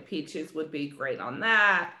peaches would be great on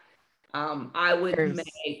that. I would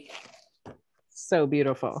make so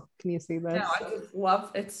beautiful. Can you see this? No, I just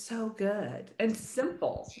love it's so good and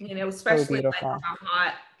simple, especially like on a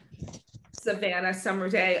hot Savannah summer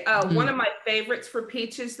day. One of my favorites for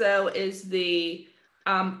peaches though is the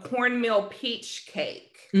cornmeal peach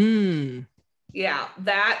cake. Yeah,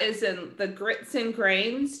 that is in the grits and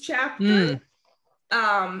grains chapter.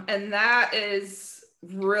 And that is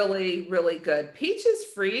really, really good. Peaches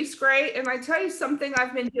freeze great. And I tell you something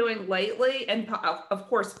I've been doing lately, and of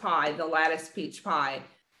course pie, the lattice peach pie.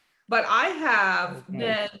 But I have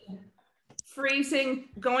been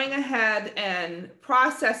going ahead and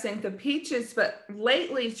processing the peaches. But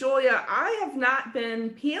lately, Julia, I have not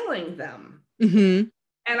been peeling them.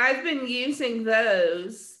 And I've been using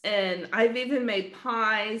those, and I've even made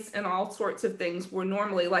pies and all sorts of things where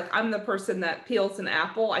normally, like, I'm the person that peels an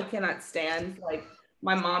apple. I cannot stand, like,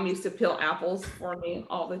 my mom used to peel apples for me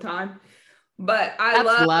all the time. But I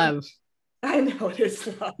love. I know it is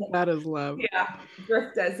love. That is love. Yeah,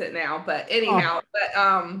 Griff does it now, but anyhow,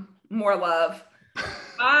 more love.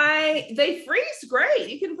 They freeze great.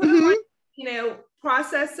 You can put them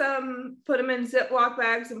process them, put them in Ziploc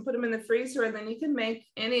bags and put them in the freezer, and then you can make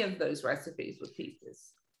any of those recipes with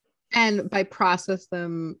peaches. And by process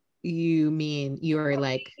them, you mean you are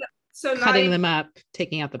like cutting them up,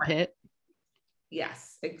 taking out the pit?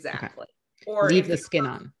 Yes, exactly. Okay. Or leave the skin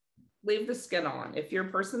on. Leave the skin on. If you're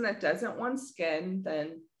a person that doesn't want skin,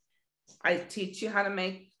 then I teach you how to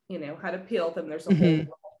make, how to peel them. There's a whole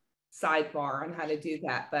sidebar on how to do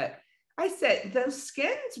that. But I said, those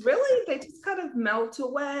skins, really, they just kind of melt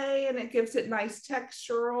away and it gives it nice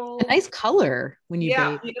textural. A nice color when you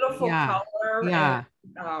bake. Beautiful color. Yeah.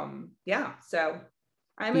 And so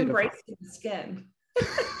I'm Beautiful. embracing the skin.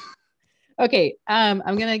 Okay, I'm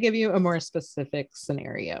gonna give you a more specific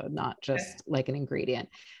scenario, not just like an ingredient.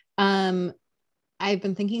 I've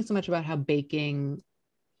been thinking so much about how baking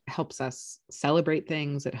helps us celebrate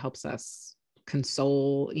things. It helps us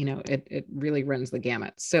console, it really runs the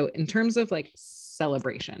gamut. So in terms of like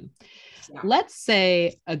celebration, let's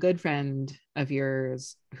say a good friend of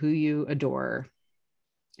yours who you adore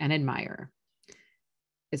and admire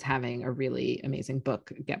is having a really amazing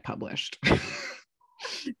book get published.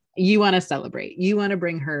 You want to celebrate. You want to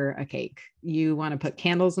bring her a cake. You want to put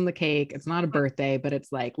candles in the cake. It's not a birthday, but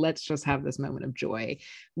it's like, let's just have this moment of joy.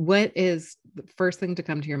 What is the first thing to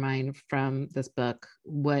come to your mind from this book?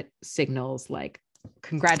 What signals like,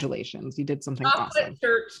 congratulations, you did something awesome.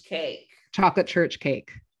 Church cake. Chocolate church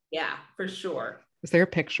cake. Yeah, for sure. Is there a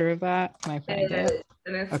picture of that? Can I find it?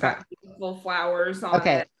 And it's got beautiful flowers on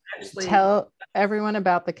it. Actually, tell everyone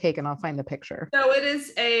about the cake and I'll find the picture. So it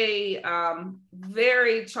is a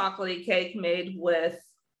very chocolatey cake made with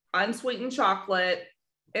unsweetened chocolate.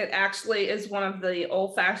 It actually is one of the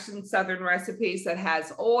old-fashioned Southern recipes that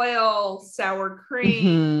has oil, sour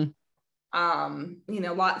cream,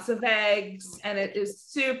 lots of eggs, and it is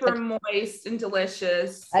super moist and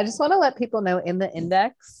delicious. I just want to let people know in the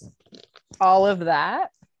index, all of that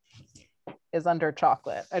is under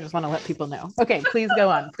chocolate. I just want to let people know. Okay, please go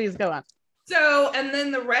on. Please go on. So, and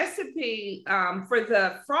then the recipe for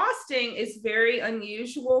the frosting is very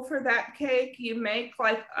unusual for that cake. You make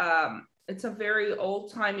like, it's a very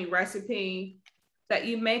old-timey recipe that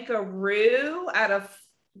you make a roux out of,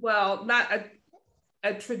 well, not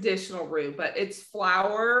a traditional roux, but it's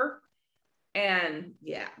flour. And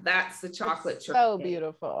yeah, that's the chocolate chip. So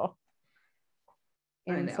beautiful.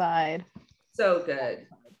 Inside. So good.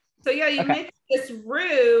 So yeah, you make this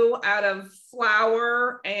roux out of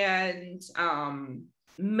flour and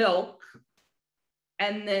milk,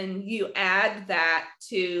 and then you add that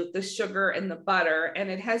to the sugar and the butter,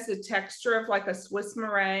 and it has the texture of like a Swiss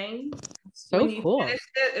meringue. So cool.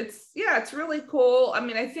 It's really cool. I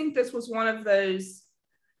mean, I think this was one of those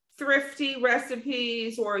thrifty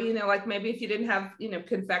recipes, or like maybe if you didn't have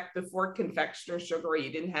before confectioner sugar, or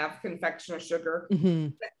you didn't have confectioner sugar,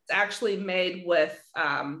 it's actually made with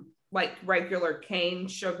like regular cane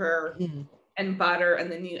sugar and butter,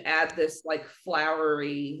 and then you add this like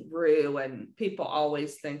floury roux, and people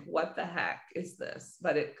always think, what the heck is this?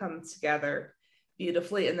 But it comes together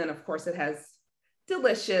beautifully. And then of course it has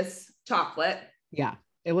delicious chocolate. Yeah,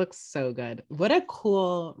 it looks so good. What a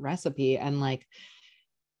cool recipe. And like,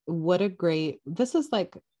 this is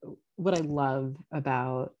like what I love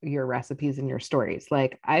about your recipes and your stories.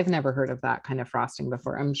 Like, I've never heard of that kind of frosting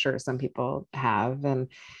before. I'm sure some people have,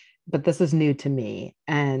 but this is new to me.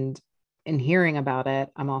 And in hearing about it,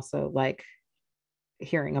 I'm also like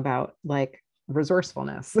hearing about like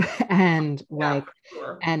resourcefulness and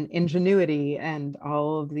and ingenuity and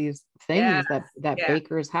all of these things that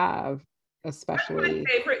bakers have. Especially, my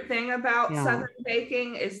favorite thing about Southern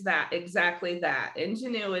baking is exactly that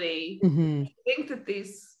ingenuity. I think that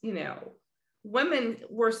these, women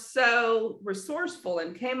were so resourceful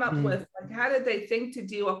and came up with like, how did they think to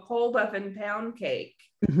do a cold oven pound cake?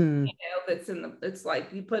 That's it's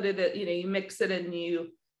like you put it, you mix it, and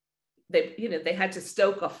they had to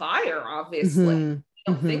stoke a fire. Obviously, we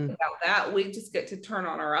don't think about that. We just get to turn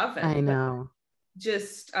on our oven. I know.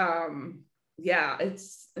 Just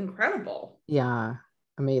it's incredible. Yeah,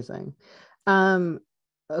 amazing.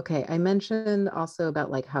 Okay, I mentioned also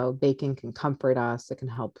about like how baking can comfort us. It can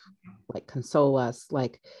help like console us.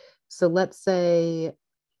 Like, so let's say,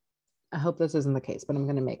 I hope this isn't the case, but I'm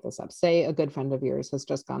going to make this up. Say a good friend of yours has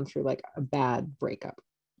just gone through like a bad breakup.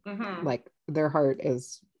 Like their heart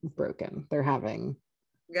is broken. They're having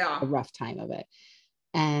a rough time of it.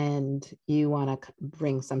 And you want to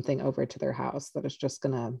bring something over to their house that is just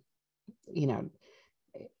going to,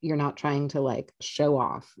 you're not trying to like show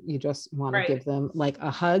off. You just want to give them like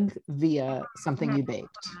a hug via something you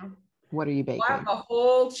baked. What are you baking? I have a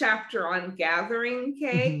whole chapter on gathering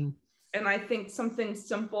cake. And I think something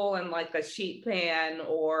simple and like a sheet pan,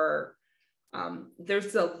 or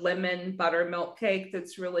there's a lemon buttermilk cake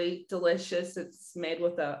that's really delicious. It's made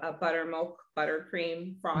with a buttermilk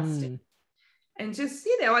buttercream frosting. And just,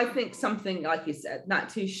 I think something, like you said, not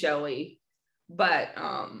too showy, but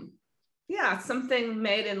something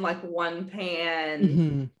made in like one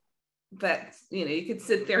pan that, you could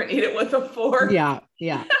sit there and eat it with a fork. Yeah.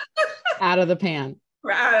 Out of the pan.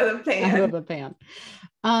 Out of the pan.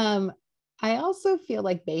 I also feel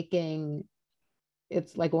like baking,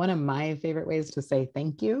 it's like one of my favorite ways to say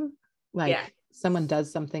thank you. Like Yeah. someone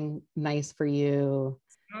does something nice for you,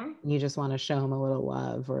 Mhm. and you just want to show them a little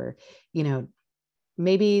love, or, you know,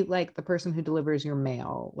 maybe like the person who delivers your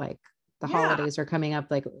mail, like the Yeah. holidays are coming up,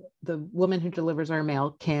 like the woman who delivers our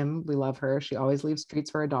mail, Kim, we love her. She always leaves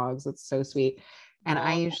treats for our dogs. It's so sweet. And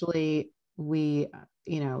I Oh, usually, we,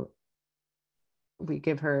 you know, we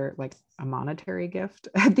give her like a monetary gift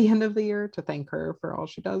at the end of the year to thank her for all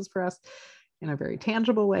she does for us in a very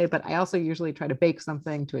tangible way. But I also usually try to bake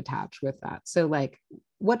something to attach with that. So like,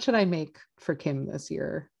 what should I make for Kim this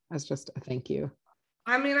year as just a thank you?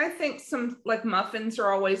 I mean, I think some like muffins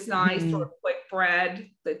are always nice, or Mhm. quick bread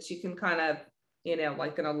that you can kind of,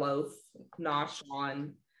 like in a loaf, nosh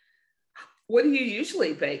on. What do you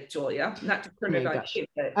usually bake, Julia? Not to Oh turn my it on gosh. you,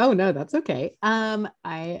 but Oh no, that's okay.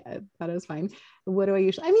 I that is fine. What do I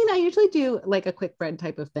usually? I mean, I usually do like a quick bread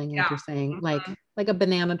type of thing, like yeah. you're saying, Mhm. like a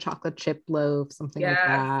banana chocolate chip loaf, something like Yes.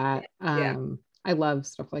 that. Yeah. I love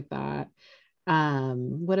stuff like that.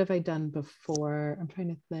 What have I done before? I'm trying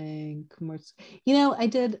to think more. I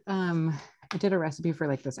did a recipe for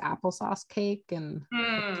like this applesauce cake and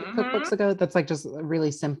like two Hmm. cookbooks ago. That's like just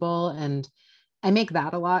really simple, and I make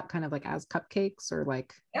that a lot, kind of like as cupcakes or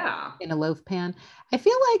like Yeah. in a loaf pan. I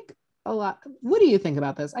feel like a lot. What do you think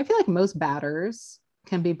about this? I feel like most batters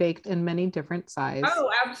can be baked in many different size Oh,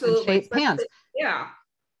 and absolutely. shape pans. Especially, yeah.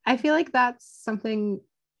 I feel like that's something,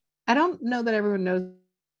 I don't know that everyone knows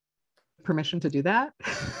permission to do that.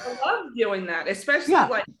 I love doing that, especially Yeah.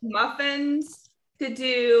 like muffins to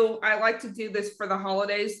do. I like to do this for the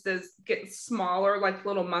holidays, to get smaller, like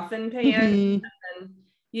little muffin pans. Mhm. And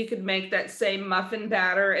you could make that same muffin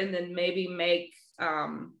batter and then maybe make,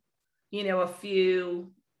 a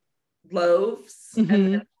few loaves and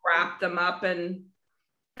then Mhm. wrap them up, and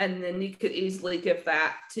then you could easily give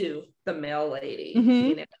that to the mail lady.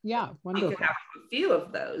 Mhm. Yeah, You could have wonderful. a few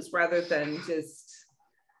of those rather than just,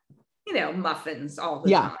 muffins all the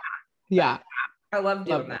Yeah. time. But Yeah. I love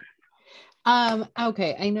Love doing that. that.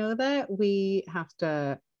 Okay, I know that we have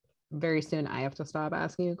to very soon, I have to stop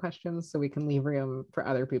asking you questions so we can leave room for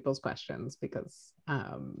other people's questions, because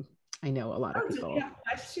I know a lot of Oh, do we people have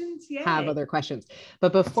questions? have Yay. other questions.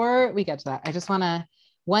 But before we get to that, I just want to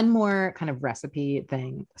one more kind of recipe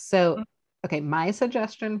thing. So, okay, my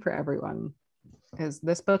suggestion for everyone is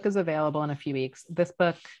this book is available in a few weeks. This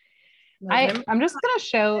book, November. I'm just gonna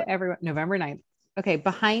show everyone November 9th. Okay,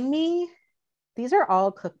 behind me, these are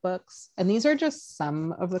all cookbooks, and these are just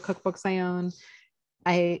some of the cookbooks I own.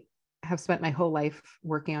 I have spent my whole life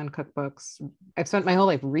working on cookbooks. I've spent my whole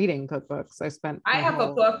life reading cookbooks. I spent I my have a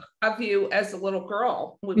whole book of you as a little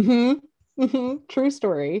girl. true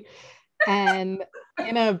story, and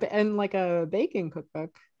in like a baking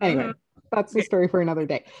cookbook. Mhm. Anyway, that's the story for another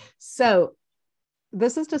day. So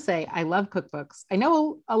this is to say, I love cookbooks. I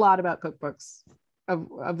know a lot about cookbooks,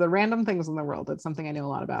 of the random things in the world. It's something I know a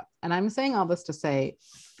lot about. And I'm saying all this to say,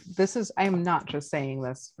 I am not just saying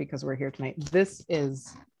this because we're here tonight. This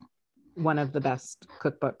is one of the best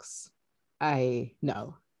cookbooks I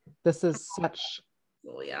know. This is such,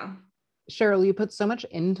 Oh, yeah. Cheryl, you put so much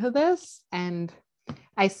into this. And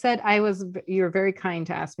you were very kind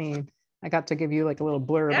to ask me. I got to give you like a little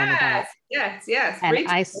blurb on the back. Yes, yes, yes. And Read your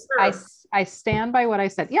blurb. I stand by what I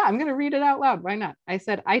said. Yeah, I'm going to read it out loud. Why not? I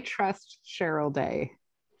said, I trust Cheryl Day.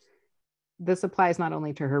 This applies not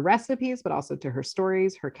only to her recipes, but also to her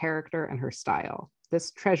stories, her character, and her style.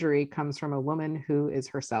 This treasury comes from a woman who is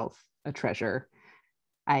herself a treasure.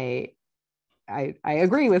 I I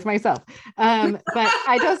agree with myself. But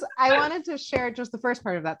I wanted to share just the first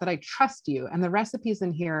part of that I trust you, and the recipes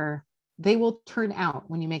in here, they will turn out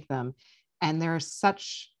when you make them. And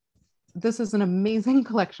this is an amazing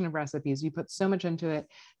collection of recipes. You put so much into it.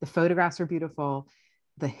 The photographs are beautiful.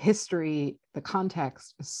 The history, the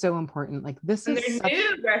context is so important. Like this And is they're such,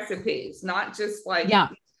 new recipes, not just like yeah.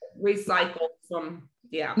 recycled from,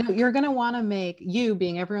 yeah. No, you're going to want to make, you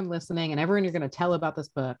being everyone listening and everyone you're going to tell about this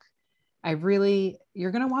book,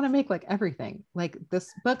 you're going to want to make like everything. Like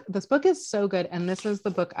this book is so good. And this is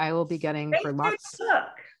the book I will be getting Take for your lots,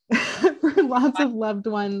 book. for lots of loved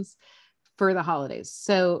ones for the holidays.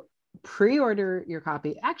 So pre-order your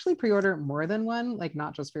copy. Actually pre-order more than one, like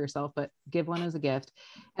not just for yourself, but give one as a gift.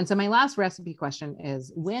 And so my last recipe question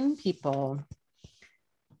is, when people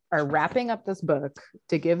are wrapping up this book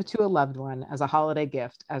to give to a loved one as a holiday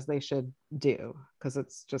gift, as they should do, because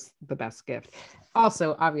it's just the best gift.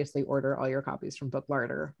 Also, obviously, order all your copies from Book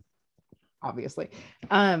Larder, obviously.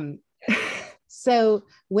 So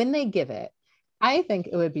when they give it, I think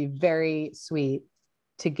it would be very sweet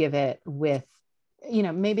to give it with you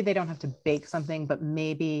know, maybe they don't have to bake something, but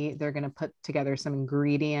maybe they're going to put together some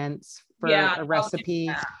ingredients for Yeah, a I'll do recipe.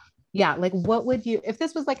 that. Yeah, like what would you, if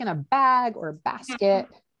this was like in a bag or a basket,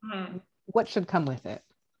 Mhm. what should come with it?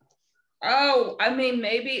 Oh, I mean,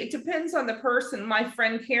 maybe it depends on the person. My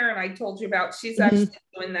friend Karen, I told you about, she's Mhm. actually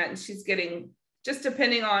doing that, and she's getting, just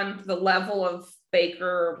depending on the level of baker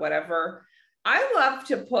or whatever. I love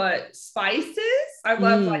to put spices. I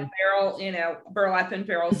love like Mm. barrel, burlap and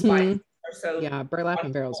barrel spices Mhm. are so Yeah, burlap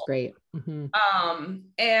and barrel is wonderful. great. Mhm.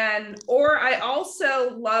 And or I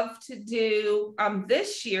also love to do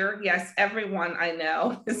this year, yes, everyone I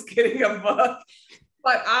know is getting a book,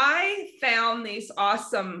 but I found these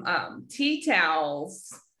awesome tea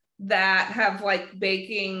towels that have like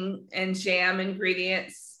baking and jam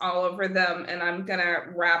ingredients all over them. And I'm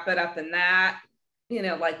gonna wrap it up in that,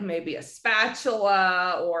 like maybe a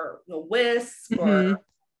spatula or a whisk, or Mhm.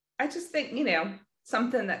 I just think,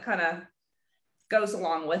 something that kind of goes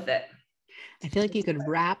along with it. I feel like you could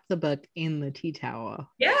wrap the book in the tea towel.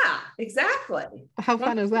 Yeah, exactly. How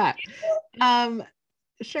fun is that? Um,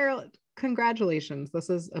 Cheryl, congratulations. This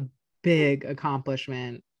is a big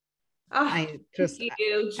accomplishment. Oh, I thank just, you,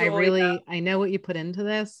 I Julia. really, I know what you put into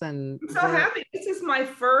this, and I'm so happy. This is my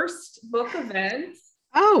first book event.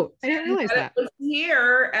 oh, I didn't And realize that it that. was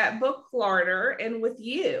here at Book Larder and with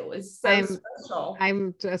you is so I'm, special.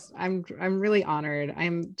 I'm really honored.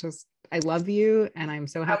 I love you, and I'm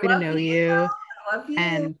so I happy to love know you. you. I love you.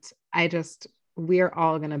 And we are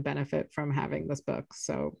all going to benefit from having this book.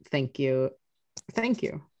 So thank you. Thank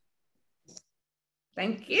you.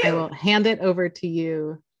 Thank I you. will hand it over to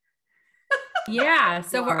you. Yeah.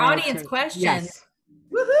 So for audience questions. Yes,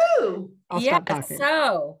 Woohoo. I'll Yeah. stop talking.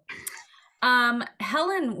 So,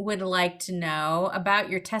 Helen would like to know about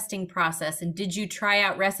your testing process, and did you try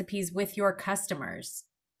out recipes with your customers?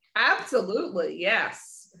 Absolutely.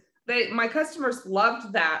 Yes. My customers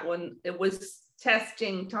loved that when it was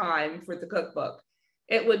testing time for the cookbook.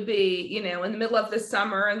 It would be, in the middle of the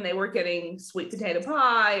summer and they were getting sweet potato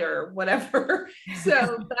pie or whatever. So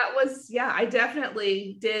that was, yeah, I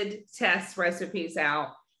definitely did test recipes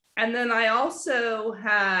out. And then I also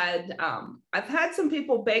had, I've had some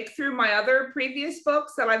people bake through my other previous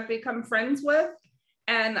books that I've become friends with.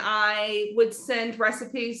 And I would send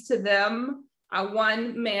recipes to them.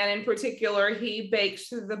 One man in particular, he bakes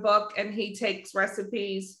through the book and he takes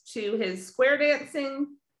recipes to his square dancing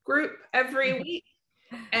group every week.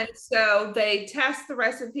 And so they test the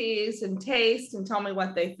recipes and taste and tell me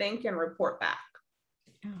what they think and report back.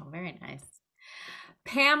 Oh, very nice.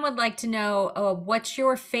 Pam would like to know, what's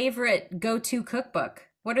your favorite go-to cookbook?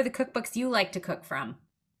 What are the cookbooks you like to cook from?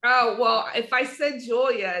 Oh, well, if I said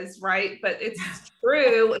Julia is right, but it's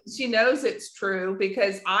true. She knows it's true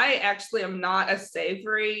because I actually am not a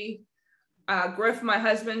savory. Griff, my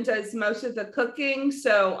husband, does most of the cooking.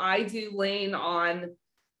 So I do lean on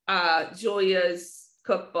Julia's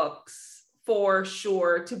cookbooks for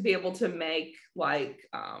sure to be able to make like,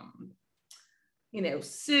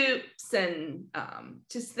 soups and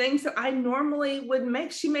just things that I normally would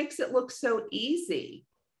make. She makes it look so easy.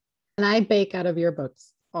 And I bake out of your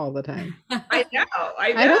books all the time. I know.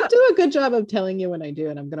 I don't do a good job of telling you when I do,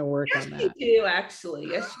 and I'm going to work Yes, on you that. do, actually.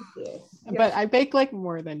 Yes, you do. Yes, But I bake like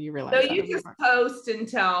more than you realize. so you just post and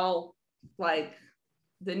tell like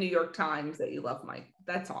the New York Times that you love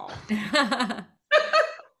that's all.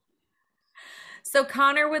 So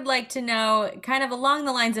Connor would like to know, kind of along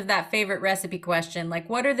the lines of that favorite recipe question, like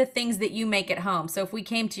what are the things that you make at home? So if we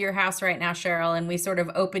came to your house right now, Cheryl, and we sort of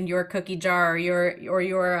opened your cookie jar or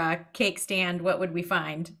your cake stand, what would we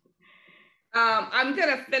find? I'm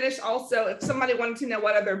gonna finish also. If somebody wanted to know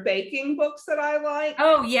what other baking books that I like,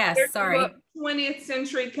 Oh yes, sorry. 20th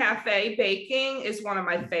Century Cafe Baking is one of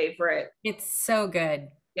my favorite. It's so good.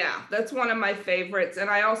 Yeah, that's one of my favorites. And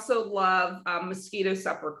I also love Mosquito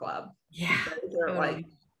Supper Club. Yeah. Those are Totally. like,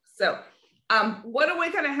 so what are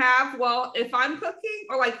we gonna have? Well, if I'm cooking,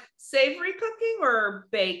 or like savory cooking or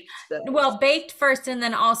baked goods? Well, baked first and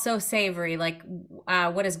then also savory. Like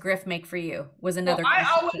what does Griff make for you? Was another I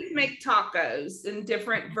question. always make tacos in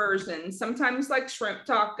different versions. Sometimes like shrimp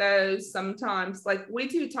tacos, sometimes like we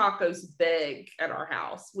do tacos big at our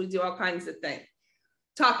house. We do all kinds of things.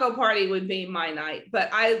 Taco party would be my night,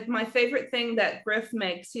 but my favorite thing that Griff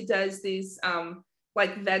makes, he does these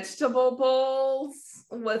like vegetable bowls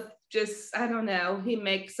with just, I don't know, he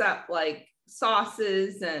makes up like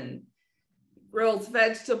sauces and grills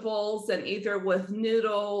vegetables, and either with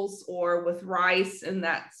noodles or with rice, and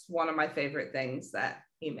that's one of my favorite things that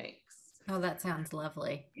he makes. Oh, that sounds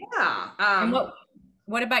lovely. Yeah. And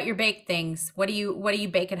what about your baked things? What do you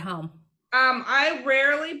bake at home? I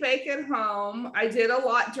rarely bake at home. I did a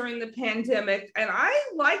lot during the pandemic, and I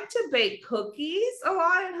like to bake cookies a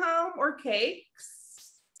lot at home or cakes.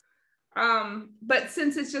 But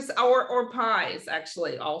since it's just or pies,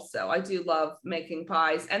 actually, also I do love making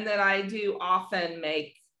pies. And then I do often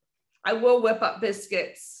I will whip up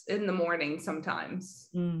biscuits in the morning sometimes.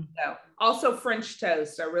 So also French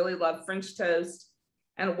toast. I really love French toast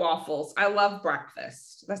and waffles. I love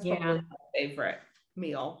breakfast. That's probably my favorite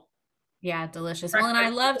meal. Yeah, delicious. Well, and I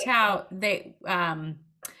loved how they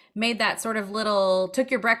made that sort of little,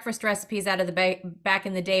 took your breakfast recipes out of the back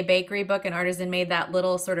in the day bakery book, and Artisan made that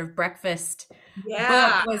little sort of breakfast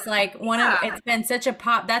book. Was like it's been such a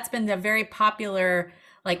that's been a very popular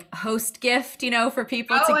like host gift, for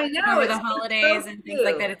people to get over the holidays and things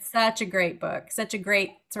like that. It's such a great book, such a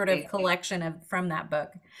great sort of collection from that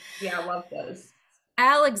book. Yeah, I love those.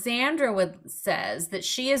 Alexandra says that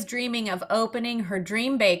she is dreaming of opening her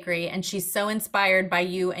dream bakery, and she's so inspired by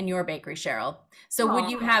you and your bakery, Cheryl. So would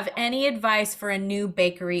you have any advice for a new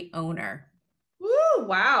bakery owner? Woo,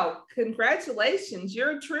 wow. Congratulations.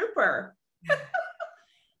 You're a trooper.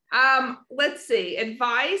 Let's see.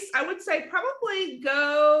 Advice, I would say probably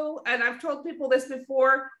go, and I've told people this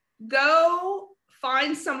before, go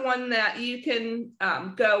find someone that you can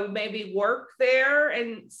go maybe work there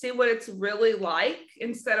and see what it's really like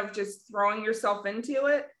instead of just throwing yourself into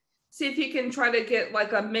it. See if you can try to get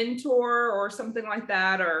like a mentor or something like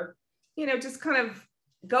that, or, just kind of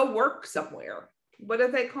go work somewhere. What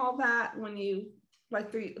do they call that when you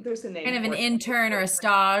there's a name. Kind of an intern or a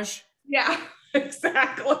stage. Yeah,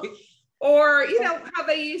 exactly. Or, how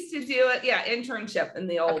they used to do it. Yeah, internship in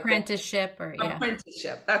the old apprenticeship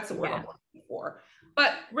apprenticeship. That's the word I'm looking for.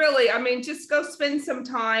 But really, I mean, just go spend some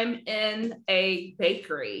time in a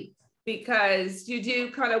bakery, because you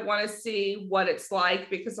do kind of want to see what it's like,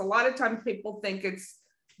 because a lot of times people think it's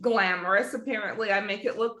glamorous. Apparently, I make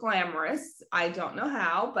it look glamorous. I don't know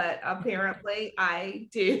how, but apparently I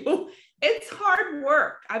do. It's hard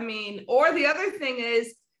work. I mean, or the other thing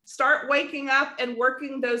is, start waking up and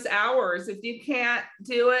working those hours. If you can't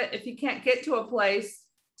do it, if you can't get to a place,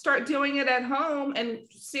 start doing it at home and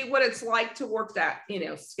see what it's like to work that,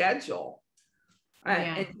 schedule.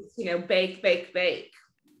 And, bake.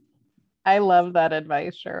 I love that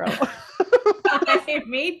advice, Cheryl.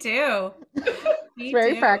 Me too. It's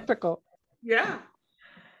very practical. Yeah.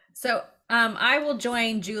 So I will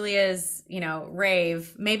join Julia's,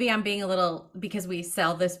 rave. Maybe I'm being a little, because we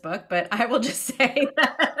sell this book, but I will just say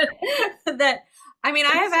that I mean,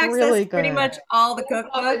 I have access to pretty much all the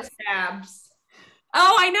cookbooks. Tabs.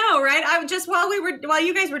 Oh, I know, right? I just while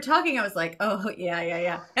you guys were talking, I was like, oh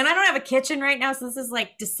yeah. And I don't have a kitchen right now, so this is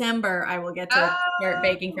like December. I will get to start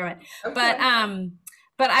baking from it. Okay.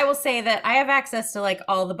 But I will say that I have access to like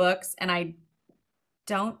all the books, and I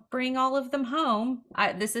don't bring all of them home.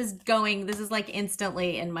 This is like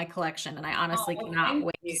instantly in my collection, and I honestly cannot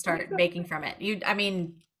wait to start baking from it.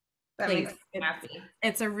 Please.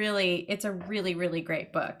 It's a really, really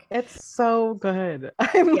great book. It's so good.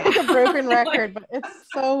 I'm like a broken record, but it's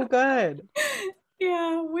so good.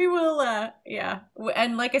 Yeah, we will.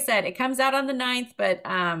 And like I said, it comes out on the 9th, but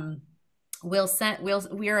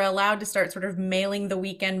we are allowed to start sort of mailing the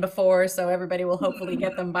weekend before, so everybody will hopefully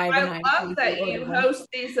get them by the 9th. I love that you host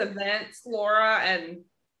these events, Laura, and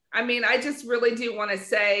I mean, I just really do want to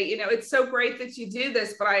say, it's so great that you do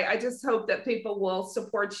this, but I just hope that people will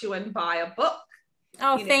support you and buy a book.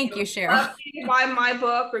 Oh, thank you, Cheryl. You buy my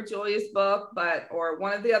book or Julia's book, or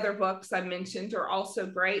one of the other books I mentioned are also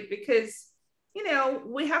great, because,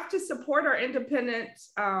 we have to support our independent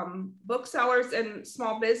booksellers and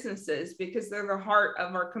small businesses, because they're the heart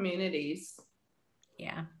of our communities.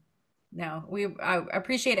 Yeah. No, I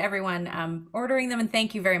appreciate everyone ordering them, and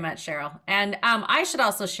thank you very much, Cheryl. And I should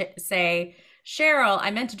also say, Cheryl,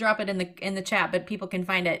 I meant to drop it in the chat, but people can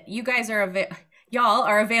find it. You guys y'all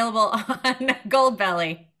are available on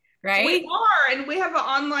Goldbelly, right? We are, and we have an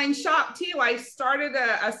online shop too. I started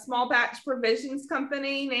a small batch provisions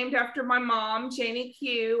company named after my mom, Janie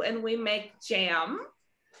Q, and we make jam.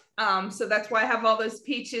 So that's why I have all those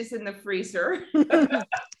peaches in the freezer.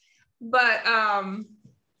 But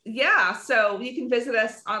yeah, so you can visit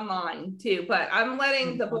us online too, but I'm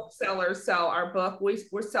letting the booksellers sell our book.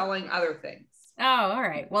 We're selling other things. Oh, all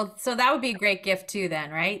right. Well, so that would be a great gift too then,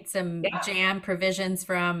 right? Some jam provisions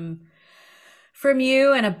from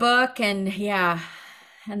you, and a book, and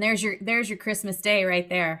and there's your Christmas day right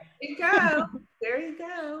there. There you go. There you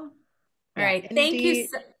go. All right. Thank you.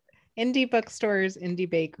 Indie bookstores, indie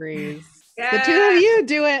bakeries. The two of you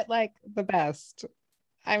do it like the best.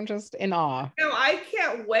 I'm just in awe. I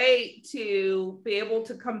can't wait to be able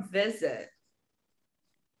to come visit.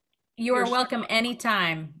 You are welcome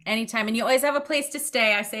anytime, anytime. And you always have a place to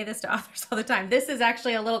stay. I say this to authors all the time. This is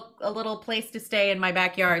actually a little place to stay in my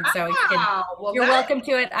backyard. So you're welcome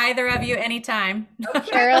to it, either of you, anytime. Okay.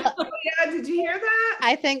 Cheryl, yeah, did you hear that?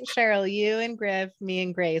 I think, Cheryl, you and Griff, me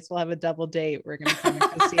and Grace will have a double date. We're going to come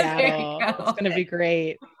to Seattle. It's going to be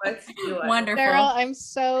great. Let's do it. Wonderful. Cheryl, I'm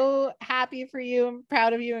so happy for you. I'm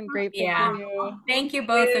proud of you and grateful for you. Thank you,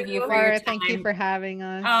 both of you, for your time. Thank you for having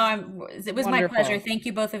us. It was my pleasure. Thank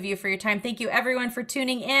you, both of you, for your time. Thank you, everyone, for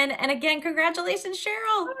tuning in. And again, congratulations,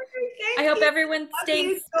 Cheryl. I hope everyone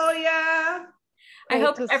stays. Julia. I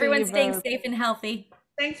hope everyone's staying safe and healthy.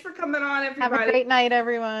 Thanks for coming on, everybody. Have a great night,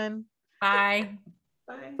 everyone. Bye.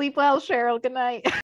 Bye. Sleep well, Cheryl. Good night.